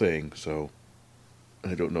governmental thing. So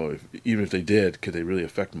I don't know if even if they did, could they really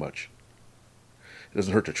affect much? It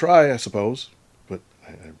doesn't hurt to try, I suppose. But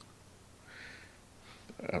I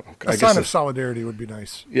A sign of solidarity would be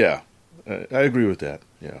nice. Yeah, I agree with that.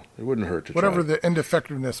 Yeah, it wouldn't hurt to Whatever try. the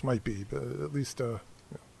ineffectiveness might be, but at least a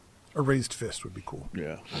raised fist would be cool.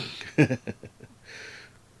 Yeah.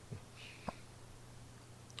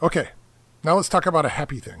 Okay, now let's talk about a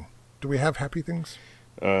happy thing. Do we have happy things?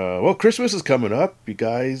 Well, Christmas is coming up. You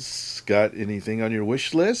guys got anything on your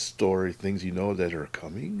wish list, or things you know that are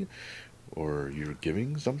coming, or you're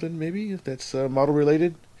giving something maybe that's model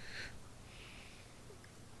related?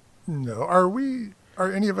 No.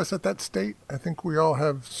 Are any of us at that state? I think we all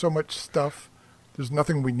have so much stuff. There's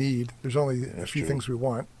nothing we need. There's only a few true. things we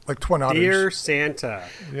want, like twin otters. Dear Santa,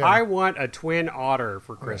 Yeah. I want a twin otter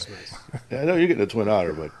for Christmas. Yeah, I know you're getting a twin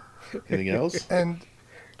otter, but anything else? And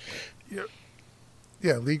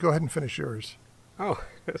yeah, Lee, go ahead and finish yours. Oh,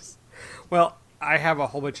 well, I have a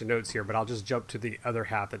whole bunch of notes here, but I'll just jump to the other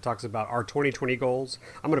half that talks about our 2020 goals.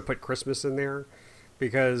 I'm going to put Christmas in there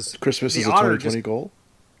because Christmas the is a otter 2020 just- goal?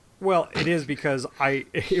 Well, it is because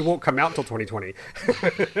it won't come out till 2020.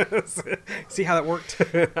 See how that worked?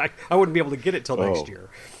 I wouldn't be able to get it till next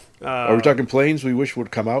year. Are we talking planes we wish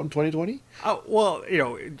would come out in 2020? Oh, well,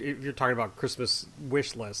 if you're talking about Christmas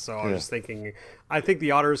wish list, so I was Yeah. just thinking, I think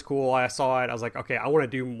the otter is cool. I saw it. I was like, okay, I want to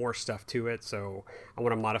do more stuff to it, so I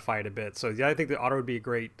want to modify it a bit. So yeah, I think the otter would be a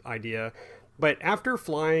great idea. But after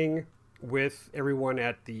flying with everyone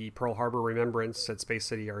at the Pearl Harbor Remembrance at Space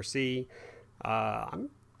City RC, I'm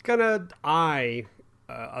gonna eye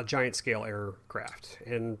a giant scale aircraft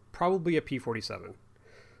and probably a P-47.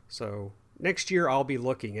 So next year I'll be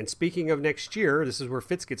looking. And speaking of next year, this is where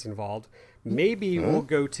Fitz gets involved. Maybe we'll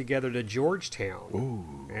go together to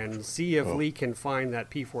Georgetown and see if Lee can find that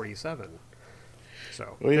P-47.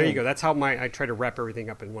 So Oh, yeah. there you go. That's how I try to wrap everything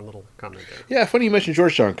up in one little comment there. Yeah, funny you mentioned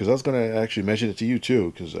Georgetown, because I was going to actually mention it to you,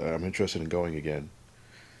 too, because I'm interested in going again.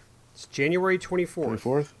 It's January 24th.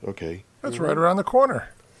 24th? Okay. That's right around the corner.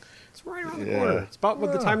 It's right around the Yeah. corner. It's about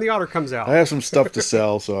with the time the otter comes out. I have some stuff to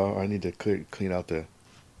sell, so I need to clean out the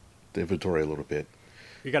inventory a little bit.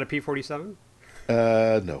 You got a P-47?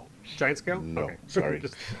 No. Giant scale? No, Okay. sorry.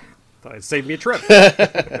 Just thought it'd save me a trip.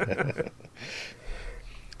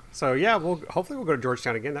 So yeah, hopefully we'll go to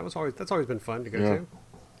Georgetown again. That's always been fun to go Yeah. to.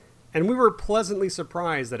 And we were pleasantly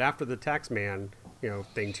surprised that after the Taxman,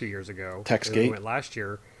 thing 2 years ago, Tax and we Gate? went last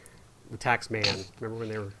year, the Taxman. Remember when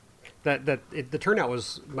they were the turnout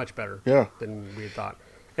was much better Yeah. than we had thought.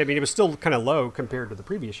 I mean, it was still kind of low compared to the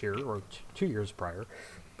previous year or 2 years prior,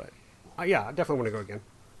 but yeah, I definitely want to go again.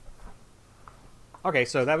 Okay,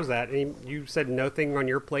 so that was that. And you said nothing on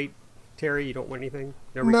your plate, Terry. You don't want anything?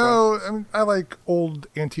 No requests? No, I mean, I like old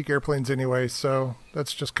antique airplanes anyway, so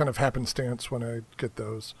that's just kind of happenstance when I get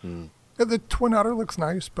those. Yeah, the Twin Otter looks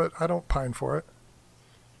nice, but I don't pine for it.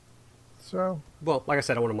 So Well, like I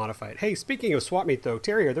said, I want to modify it. Hey, speaking of swap meet, though,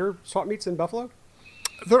 Terry, are there swap meets in Buffalo?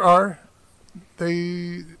 there are.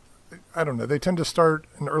 I don't know. They tend to start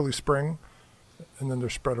in early spring, and then they're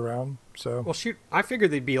spread around. So Well, shoot, I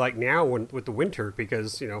figured they'd be like now with the winter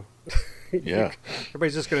because, Yeah.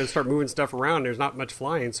 everybody's just going to start moving stuff around. There's not much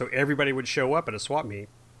flying, so everybody would show up at a swap meet.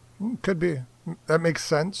 could be. That makes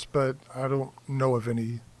sense, but I don't know of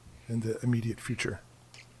any in the immediate future.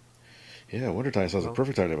 Yeah, wintertime sounds like a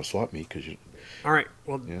perfect time to have a swap meet, because All right,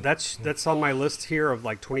 well, Yeah. that's on my list here of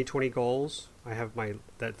like 2020 goals. I have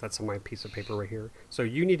that's on my piece of paper right here. So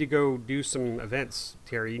you need to go do some events,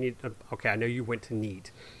 Terry. You need okay. I know you went to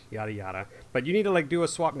NEAT, yada yada, but you need to like do a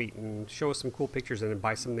swap meet and show us some cool pictures and then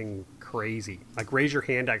buy something crazy. Like raise your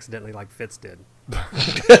hand accidentally, like Fitz did.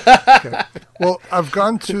 Well, I've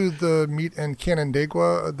gone to the meet in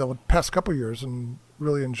Canandaigua the past couple years and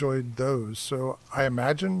really enjoyed those. So I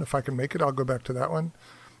imagine if I can make it, I'll go back to that one.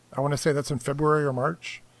 I want to say that's in February or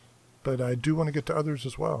March, but I do want to get to others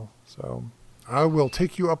as well. So I will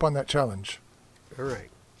take you up on that challenge. All right,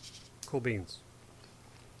 cool beans.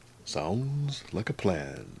 sounds like a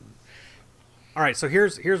plan. All right, so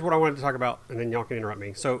here's what I wanted to talk about, and then y'all can interrupt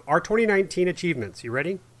me. So our 2019 achievements. You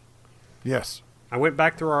ready? Yes. I went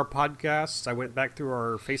back through our podcasts. I went back through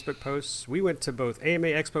our Facebook posts. We went to both AMA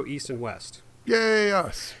Expo East and West. Yay,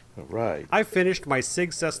 us. All right. I finished my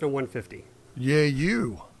SIG Cessna 150. Yay,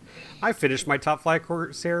 you. I finished my Top Fly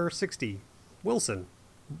Corsair 60 Wilson.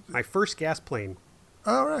 My first gas plane.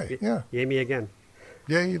 All right. Yeah. Yay me again.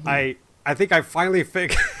 Yay. Lee. I think I finally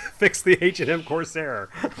fix the H&M Corsair.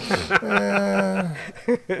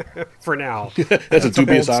 For now. That's a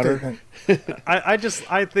dubious bold honor. statement. I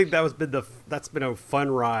think that's been a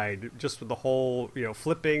fun ride, just with the whole,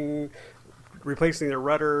 flipping, replacing the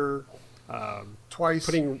rudder, Twice.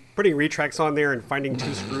 putting retracts on there and finding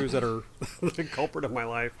two screws that are the culprit of my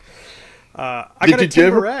life. I got a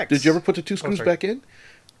Timber X. Did you ever put the two screws sorry. back in?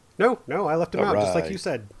 No, I left them All out, just like right. you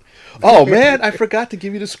said. Oh man, I forgot to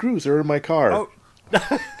give you the screws. They're in my car. Oh,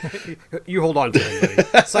 you hold on to them,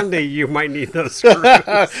 buddy. Someday you might need those screws.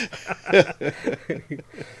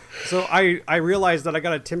 So I realized that I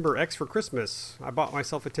got a Timber X for Christmas. I bought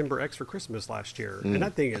myself a Timber X for Christmas last year, and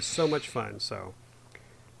that thing is so much fun. So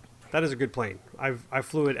that is a good plane. I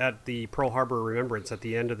flew it at the Pearl Harbor Remembrance at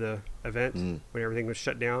the end of the event when everything was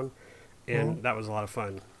shut down, and that was a lot of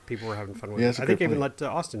fun. People were having fun with Yeah, it. it's a I think good I even plane. let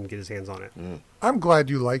Austin get his hands on it. I'm glad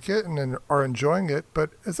you like it and are enjoying it, but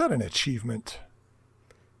is that an achievement?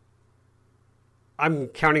 I'm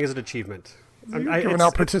counting as an achievement. You're giving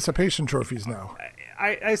out participation trophies now.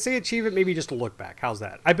 I say achievement maybe just to look back. How's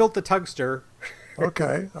that? I built the Tugster.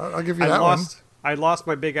 Okay, I'll give you I that lost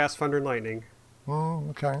my big ass Thunder and Lightning. one.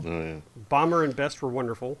 Okay. Oh, yeah. Bomber and Best were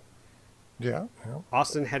wonderful. Yeah.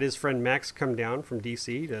 Austin had his friend Max come down from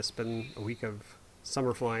DC to spend a week of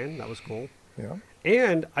summer flying. That was cool. Yeah.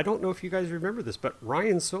 And I don't know if you guys remember this, but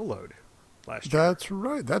Ryan soloed last year. That's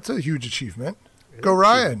right. That's a huge achievement. Go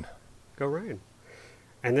Ryan. Go Ryan.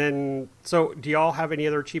 And then, so do y'all have any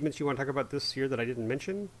other achievements you want to talk about this year that I didn't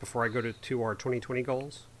mention before I go to our 2020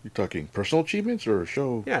 goals? You're talking personal achievements or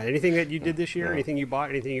show? Yeah, anything that you did this year, anything you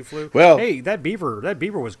bought, anything you flew. Well- hey, that beaver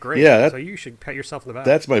was great. Yeah, so you should pat yourself on the back.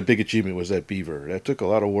 That's my big achievement, was that beaver. That took a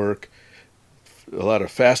lot of work, a lot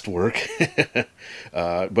of fast work,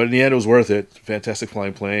 but in the end it was worth it. Fantastic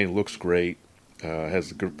flying plane, looks great,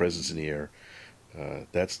 has a good presence in the air.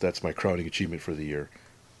 That's my crowning achievement for the year.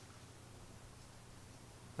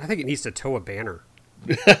 I think it needs to tow a banner.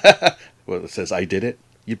 Well, it says I did it.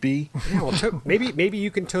 Yippee! Yeah, well, maybe you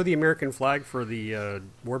can tow the American flag for the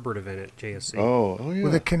Warbird event at JSC. Oh yeah.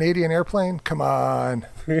 With a Canadian airplane? Come on.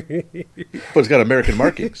 But it's got American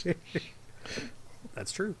markings.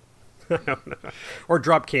 That's true. Or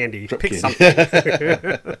drop candy. Drop Pick candy. something.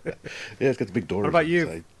 Yeah, it's got the big doors. What about you,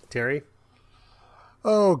 inside. Terry?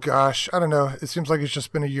 Oh, gosh. I don't know. It seems like it's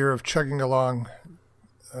just been a year of chugging along.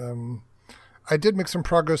 I did make some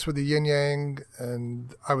progress with the yin yang,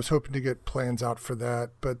 and I was hoping to get plans out for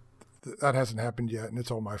that, but that hasn't happened yet, and it's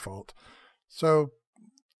all my fault. So,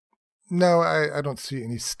 no, I don't see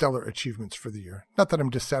any stellar achievements for the year. Not that I'm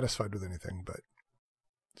dissatisfied with anything, but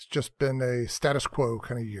it's just been a status quo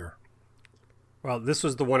kind of year. Well, this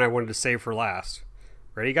was the one I wanted to save for last.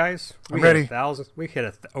 Ready, guys? I'm ready. We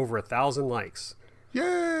hit over 1,000 likes Yay!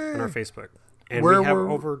 on our Facebook, and Where we have were-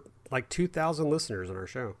 over like 2,000 listeners on our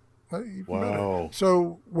show. Even Wow. better.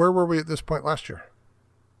 So, where were we at this point last year?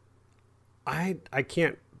 I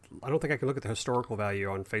can't. I don't think I can look at the historical value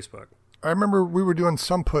on Facebook. I remember we were doing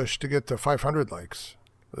some push to get to 500 likes,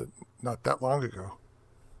 but not that long ago.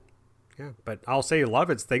 Yeah, but I'll say a lot of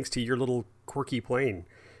it's thanks to your little quirky plane.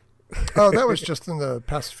 Oh, that was just in the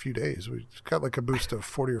past few days. We got like a boost of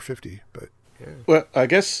 40 or 50, but Well, I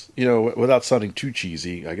guess, without sounding too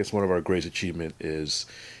cheesy, I guess one of our greatest achievement is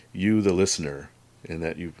you, the listener, in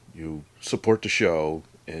that you support the show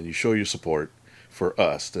and you show your support for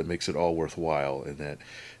us. That makes it all worthwhile, and that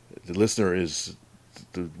the listener is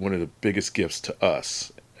one of the biggest gifts to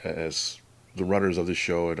us as the runners of the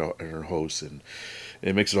show and our hosts, and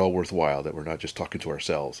it makes it all worthwhile that we're not just talking to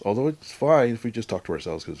ourselves. Although it's fine if we just talk to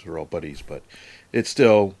ourselves because we're all buddies, but it's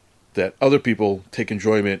still that other people take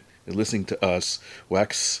enjoyment in listening to us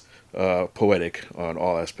wax poetic on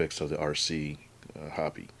all aspects of the RC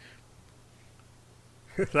hobby.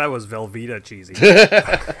 That was Velveeta cheesy.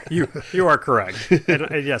 You are correct,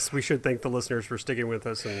 and yes, we should thank the listeners for sticking with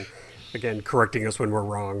us and again correcting us when we're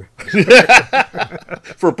wrong.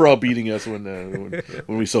 For browbeating us when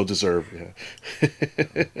we so deserve.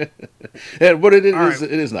 Yeah. And what it is, All right.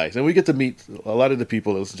 it is nice, and we get to meet a lot of the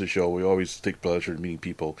people that listen to the show. We always take pleasure in meeting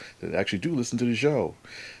people that actually do listen to the show.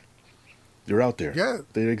 They're out there. yeah.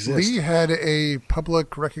 They exist. Lee had a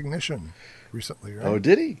public recognition recently, right? Oh,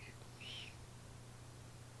 did he?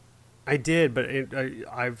 I did, but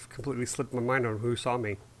I've completely slipped my mind on who saw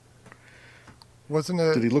me. Wasn't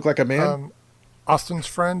it Did he look like a man? Austin's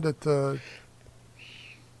friend at the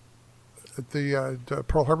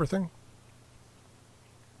Pearl Harbor thing?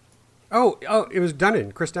 Oh, it was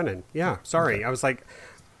Dunnan, Chris Dunnan. Yeah, sorry. I was like,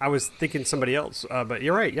 I was thinking somebody else, but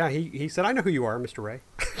you're right. Yeah, he said, "I know who you are, Mr. Ray."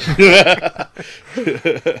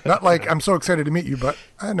 Not like I'm so excited to meet you, but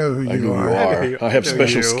I know who I you know are. you are. I have know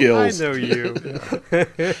special you. skills. I know you.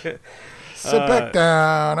 Sit back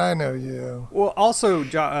down. I know you. Well, also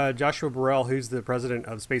Joshua Burrell, who's the president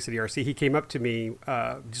of Space City RC, he came up to me,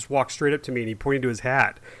 just walked straight up to me, and he pointed to his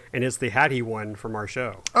hat, and it's the hat he won from our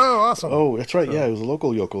show. Oh, awesome. Oh, that's right. Yeah, it was a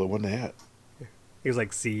local yokel that won the hat. He was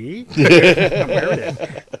like, "See, I'm wearing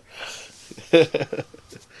it."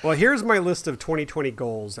 Well, here's my list of 2020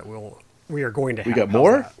 goals that we are going to have. We got How's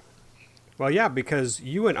more? that? Well, yeah, because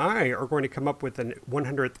you and I are going to come up with a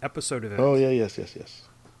 100th episode event. Oh, yeah, yes.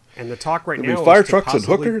 And the talk right There'll now be fire is to trucks and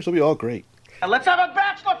possibly- hookers. It'll be all great. Let's have a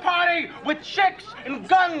bachelor party with chicks and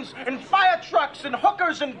guns and fire trucks and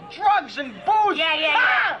hookers and drugs and booze.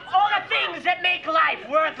 Yeah. All the things that make life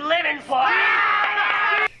worth living for.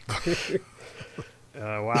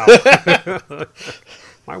 Wow.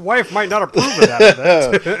 My wife might not approve of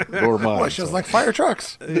that event. Nor mine. Well, she doesn't like fire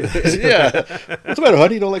trucks. Yeah. What's the matter,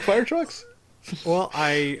 honey? You don't like fire trucks? Well,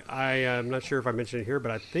 I am not sure if I mentioned it here,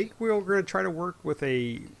 but I think we're going to try to work with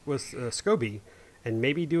Scobie and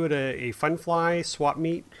maybe do it a fun fly swap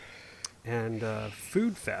meet and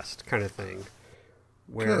food fest kind of thing.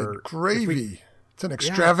 Where Good gravy. It's an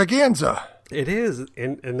extravaganza. It is,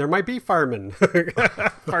 and there might be firemen,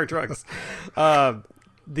 fire trucks.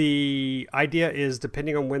 The idea is,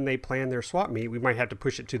 depending on when they plan their swap meet, we might have to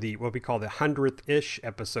push it to what we call the 100th-ish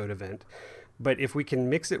episode event. But if we can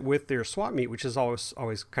mix it with their swap meet, which is always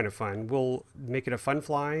kind of fun, we'll make it a fun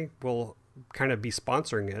fly. We'll kind of be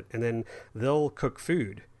sponsoring it, and then they'll cook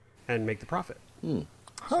food and make the profit.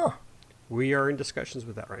 Huh. We are in discussions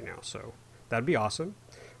with that right now, so that'd be awesome.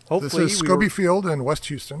 This Hopefully, is Scobie Field in West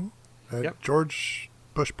Houston at Yep. George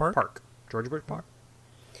Bush Park. George Bush Park.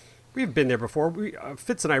 We've been there before.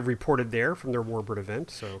 Fitz and I reported there from their Warbird event,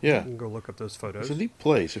 so Yeah. you can go look up those photos. It's a neat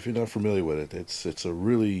place if you're not familiar with it. It's a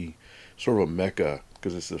really sort of a mecca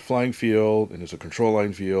because it's a flying field and there's a control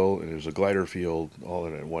line field and there's a glider field all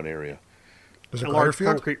in one area. There's a a glider large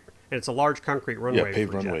field? concrete. It's a large concrete runway. Yeah,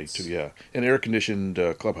 paved for runway jets. too. Yeah, an air conditioned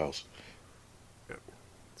clubhouse.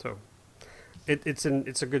 So it's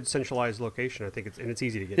a good centralized location. I think it's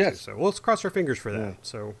easy to get Yes. to. So let's cross our fingers for that. Yeah.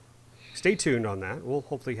 So stay tuned on that. We'll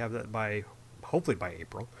hopefully have that by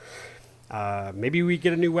April. Maybe we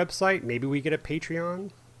get a new website. Maybe we get a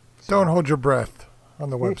Patreon. Don't hold your breath on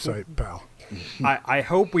the website, pal. I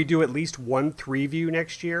hope we do at least one 3-view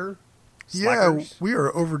next year. Yeah, Slackers. we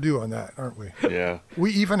are overdue on that, aren't we? Yeah,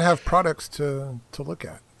 We even have products to look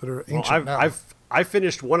at that are Well, ancient now. I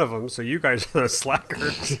finished one of them, so you guys are the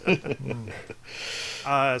slackers.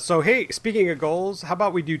 So hey, speaking of goals, how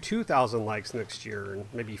about we do 2,000 likes next year and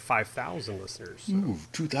maybe 5,000 listeners? So, ooh,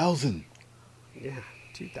 2,000. yeah,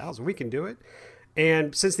 2,000. We can do it.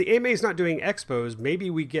 And since the AMA is not doing expos, maybe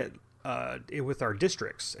we get it with our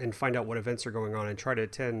districts and find out what events are going on and try to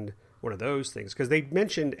attend one of those things. Because they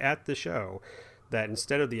mentioned at the show that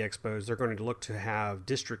instead of the expos, they're going to look to have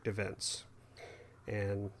district events.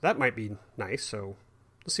 And that might be nice. So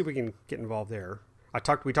let's see if we can get involved there.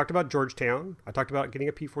 We talked about Georgetown. I talked about getting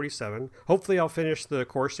a P-47. Hopefully I'll finish the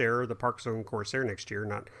Corsair, the Park Zone Corsair next year,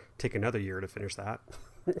 not take another year to finish that.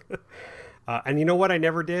 And you know what I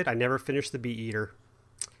never did? I never finished the Bee-Eater.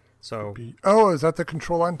 So Oh, is that the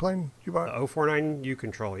control line plane you bought? the 049 U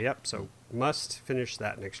control. Yep. So must finish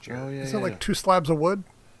that next year. Oh yeah, Is it like 2 slabs of wood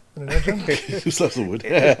and an engine? Two slabs of wood.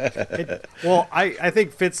 Well, I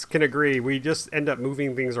think Fitz can agree. We just end up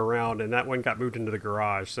moving things around, and that one got moved into the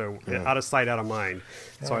garage. So out of sight, out of mind.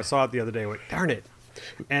 So I saw it the other day and went, darn it.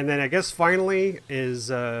 And then I guess finally is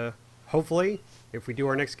hopefully, if we do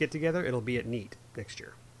our next get-together, it'll be at NEAT next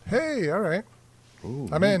year. Hey, all right. Ooh,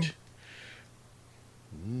 I'm in. neat.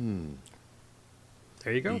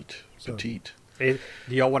 There you go. Neat. Petite. And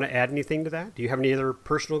do y'all want to add anything to that? Do you have any other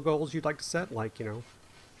personal goals you'd like to set? Like,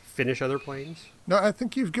 finish other planes? No, I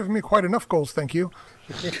think you've given me quite enough goals, thank you.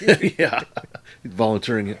 Yeah,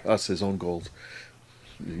 volunteering us his own goals.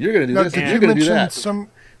 You're gonna do Now, this. did And you you're gonna do mention that. some...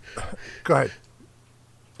 Go ahead.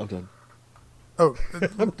 I'm done. Oh,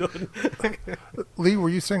 Lee, were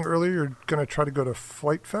you saying earlier you're going to try to go to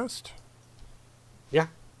Flight Fest Yeah.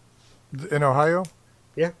 in Ohio?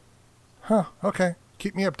 Yeah. Huh, okay.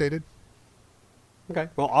 Keep me updated. Okay.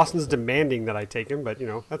 Well, Austin's demanding that I take him, but,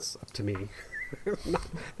 that's up to me.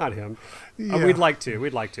 not him. Yeah. We'd like to,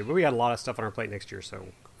 but we had a lot of stuff on our plate next year, so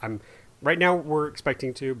right now we're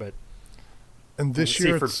expecting to, but And this We'll see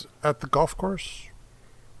year for- it's at the golf course?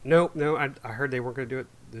 no, I heard they weren't going to do it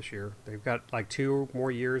this year. They've got like 2 more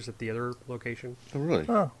years at the other location. Oh, really?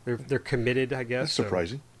 Oh, They're committed, I guess. That's so-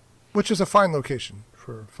 surprising. which is a fine location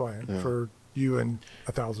for flying, for You and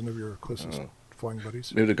 1,000 of your closest flying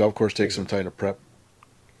buddies. Maybe the golf course takes some time to prep.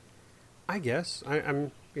 I guess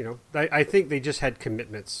I'm. I think they just had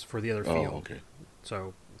commitments for the other field. Oh, okay.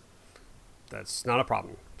 So that's not a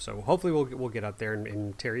problem. So hopefully we'll get out there,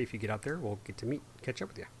 and Terry, if you get out there, we'll get to catch up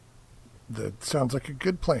with you. That sounds like a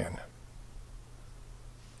good plan.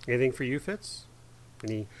 Anything for you, Fitz?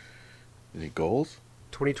 Any goals?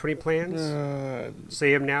 2020 plans?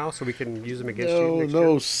 Say them now so we can use them against you next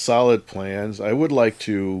No year. solid plans. I would like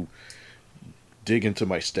to dig into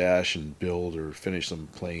my stash and build or finish some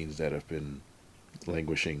planes that have been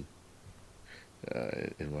languishing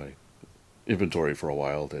in my inventory for a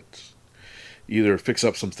while. That either fix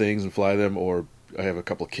up some things and fly them, or I have a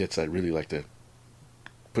couple of kits I'd really like to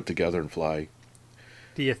put together and fly.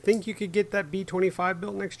 Do you think you could get that B-25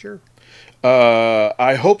 built next year?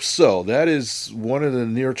 I hope so. That is one of the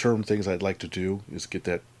near-term things I'd like to do, is get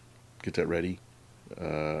that ready.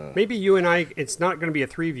 Maybe you and I, it's not going to be a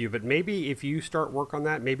 3-view, but maybe if you start work on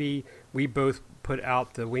that, maybe we both put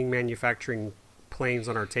out the wing manufacturing planes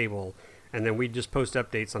on our table, and then we just post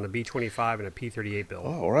updates on the B-25 and a P-38 build.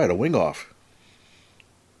 Oh, all right, a wing off.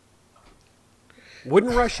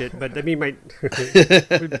 Wouldn't rush it, but I mean, might.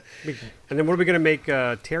 And then what are we going to make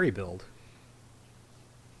Terry build?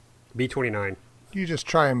 B-29. You just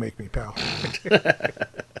try and make me, pal.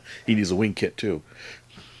 He needs a wing kit too,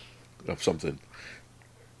 of something.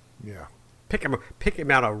 Yeah. Pick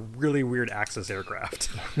him out a really weird Axis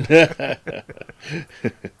aircraft.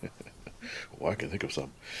 Well, I can think of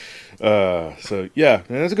some. So yeah,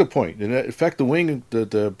 that's a good point. And in fact, the wing,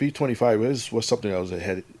 the B-25 was something I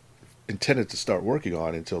had intended to start working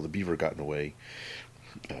on until the Beaver got in the way.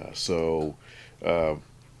 So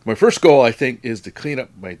my first goal, I think, is to clean up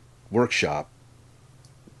my workshop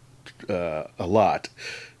a lot,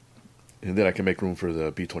 and then I can make room for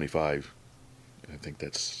the B-25. I think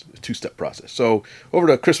that's a 2-step process. So over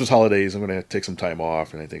the Christmas holidays, I'm going to take some time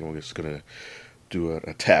off, and I think I'm just going to do an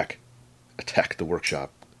attack the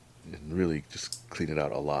workshop and really just clean it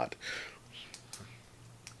out a lot.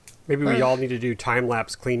 Maybe we all need to do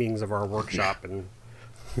time-lapse cleanings of our workshop. And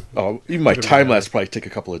even my time-lapse probably take a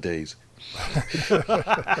couple of days.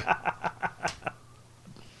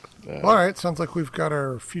 All right, sounds like we've got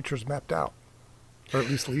our futures mapped out. Or at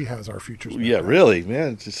least Lee has our futures mapped out. Really,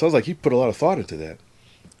 man. It sounds like you put a lot of thought into that.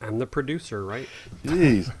 I'm the producer, right?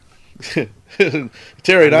 Jeez.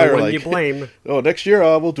 Terry and I are like, you blame. Oh, next year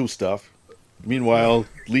we'll do stuff. Meanwhile,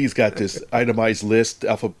 Lee's got this itemized list,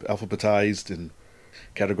 alphabetized and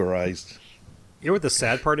categorized. You know what the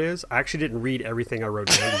sad part is? I actually didn't read everything I wrote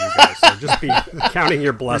down to you guys, so just be counting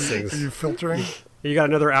your blessings. Are you filtering? You got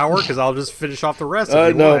another hour? Because I'll just finish off the rest if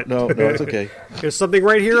you no, want. no, it's okay. There's something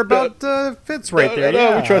right here about Fitz right there. No,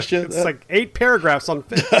 yeah. we trust you. It's like 8 paragraphs on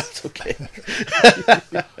Fitz. That's okay.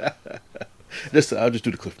 I'll just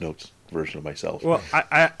do the Cliff Notes version of myself. Well,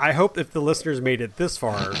 I hope if the listeners made it this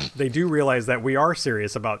far, they do realize that we are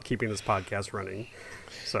serious about keeping this podcast running.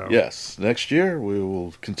 So yes, next year we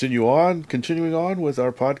will continuing on with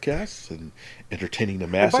our podcasts and entertaining the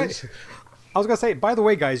masses. I was going to say, by the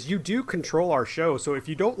way, guys, you do control our show. So if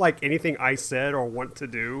you don't like anything I said or want to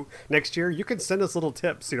do next year, you can send us little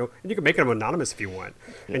tips, and you can make them anonymous if you want.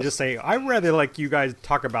 Yes. And just say, I'd rather like you guys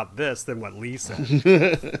talk about this than what Lee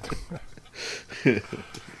said.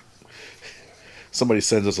 Somebody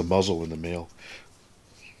sends us a muzzle in the mail.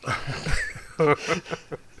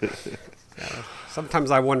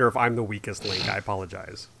 Sometimes I wonder if I'm the weakest link. I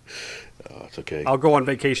apologize. Oh, it's okay. I'll go on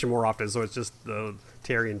vacation more often, so it's just the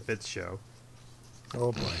Terry and Fitz show.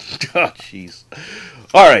 Oh, boy. Oh, jeez.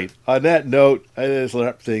 All right. On that note, let's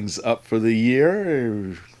wrap things up for the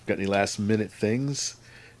year. Got any last-minute things?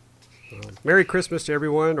 Merry Christmas to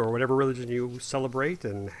everyone, or whatever religion you celebrate,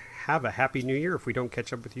 and have a Happy New Year if we don't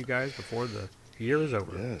catch up with you guys before the year is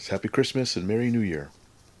over. Yes. Happy Christmas and Merry New Year.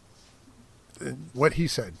 What he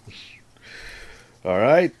said. All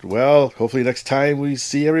right. Well, hopefully next time we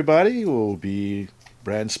see everybody will be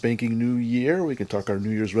brand spanking new year. We can talk our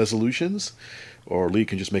New Year's resolutions, or Lee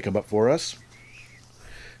can just make them up for us.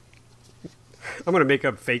 I'm going to make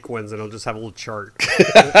up fake ones, and I'll just have a little chart.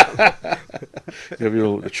 You have your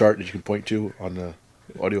little chart that you can point to on the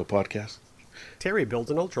audio podcast. Terry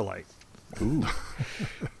builds an ultralight. Ooh.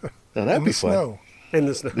 Now that'd be fun. Snow. In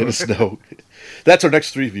the snow. In the snow. That's our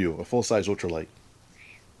next 3-view, a full-size ultralight.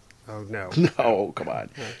 Oh, no. No, come on.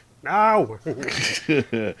 No!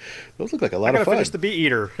 Those look like a lot I gotta of fun. finish the Bee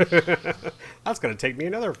Eater. That's going to take me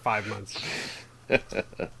another 5 months.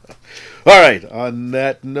 All right. On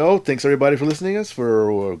that note, thanks everybody for listening to us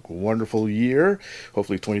for a wonderful year.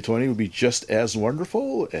 Hopefully 2020 will be just as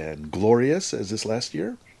wonderful and glorious as this last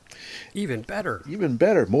year. Even better. Even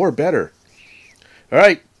better. More better. All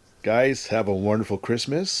right, guys, have a wonderful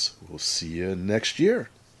Christmas. We'll see you next year.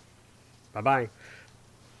 Bye-bye.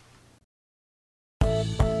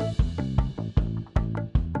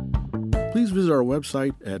 Please visit our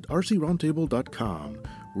website at rcroundtable.com,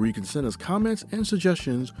 where you can send us comments and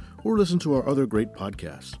suggestions or listen to our other great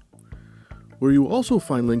podcasts, where you will also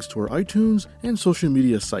find links to our iTunes and social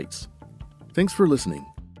media sites. Thanks for listening.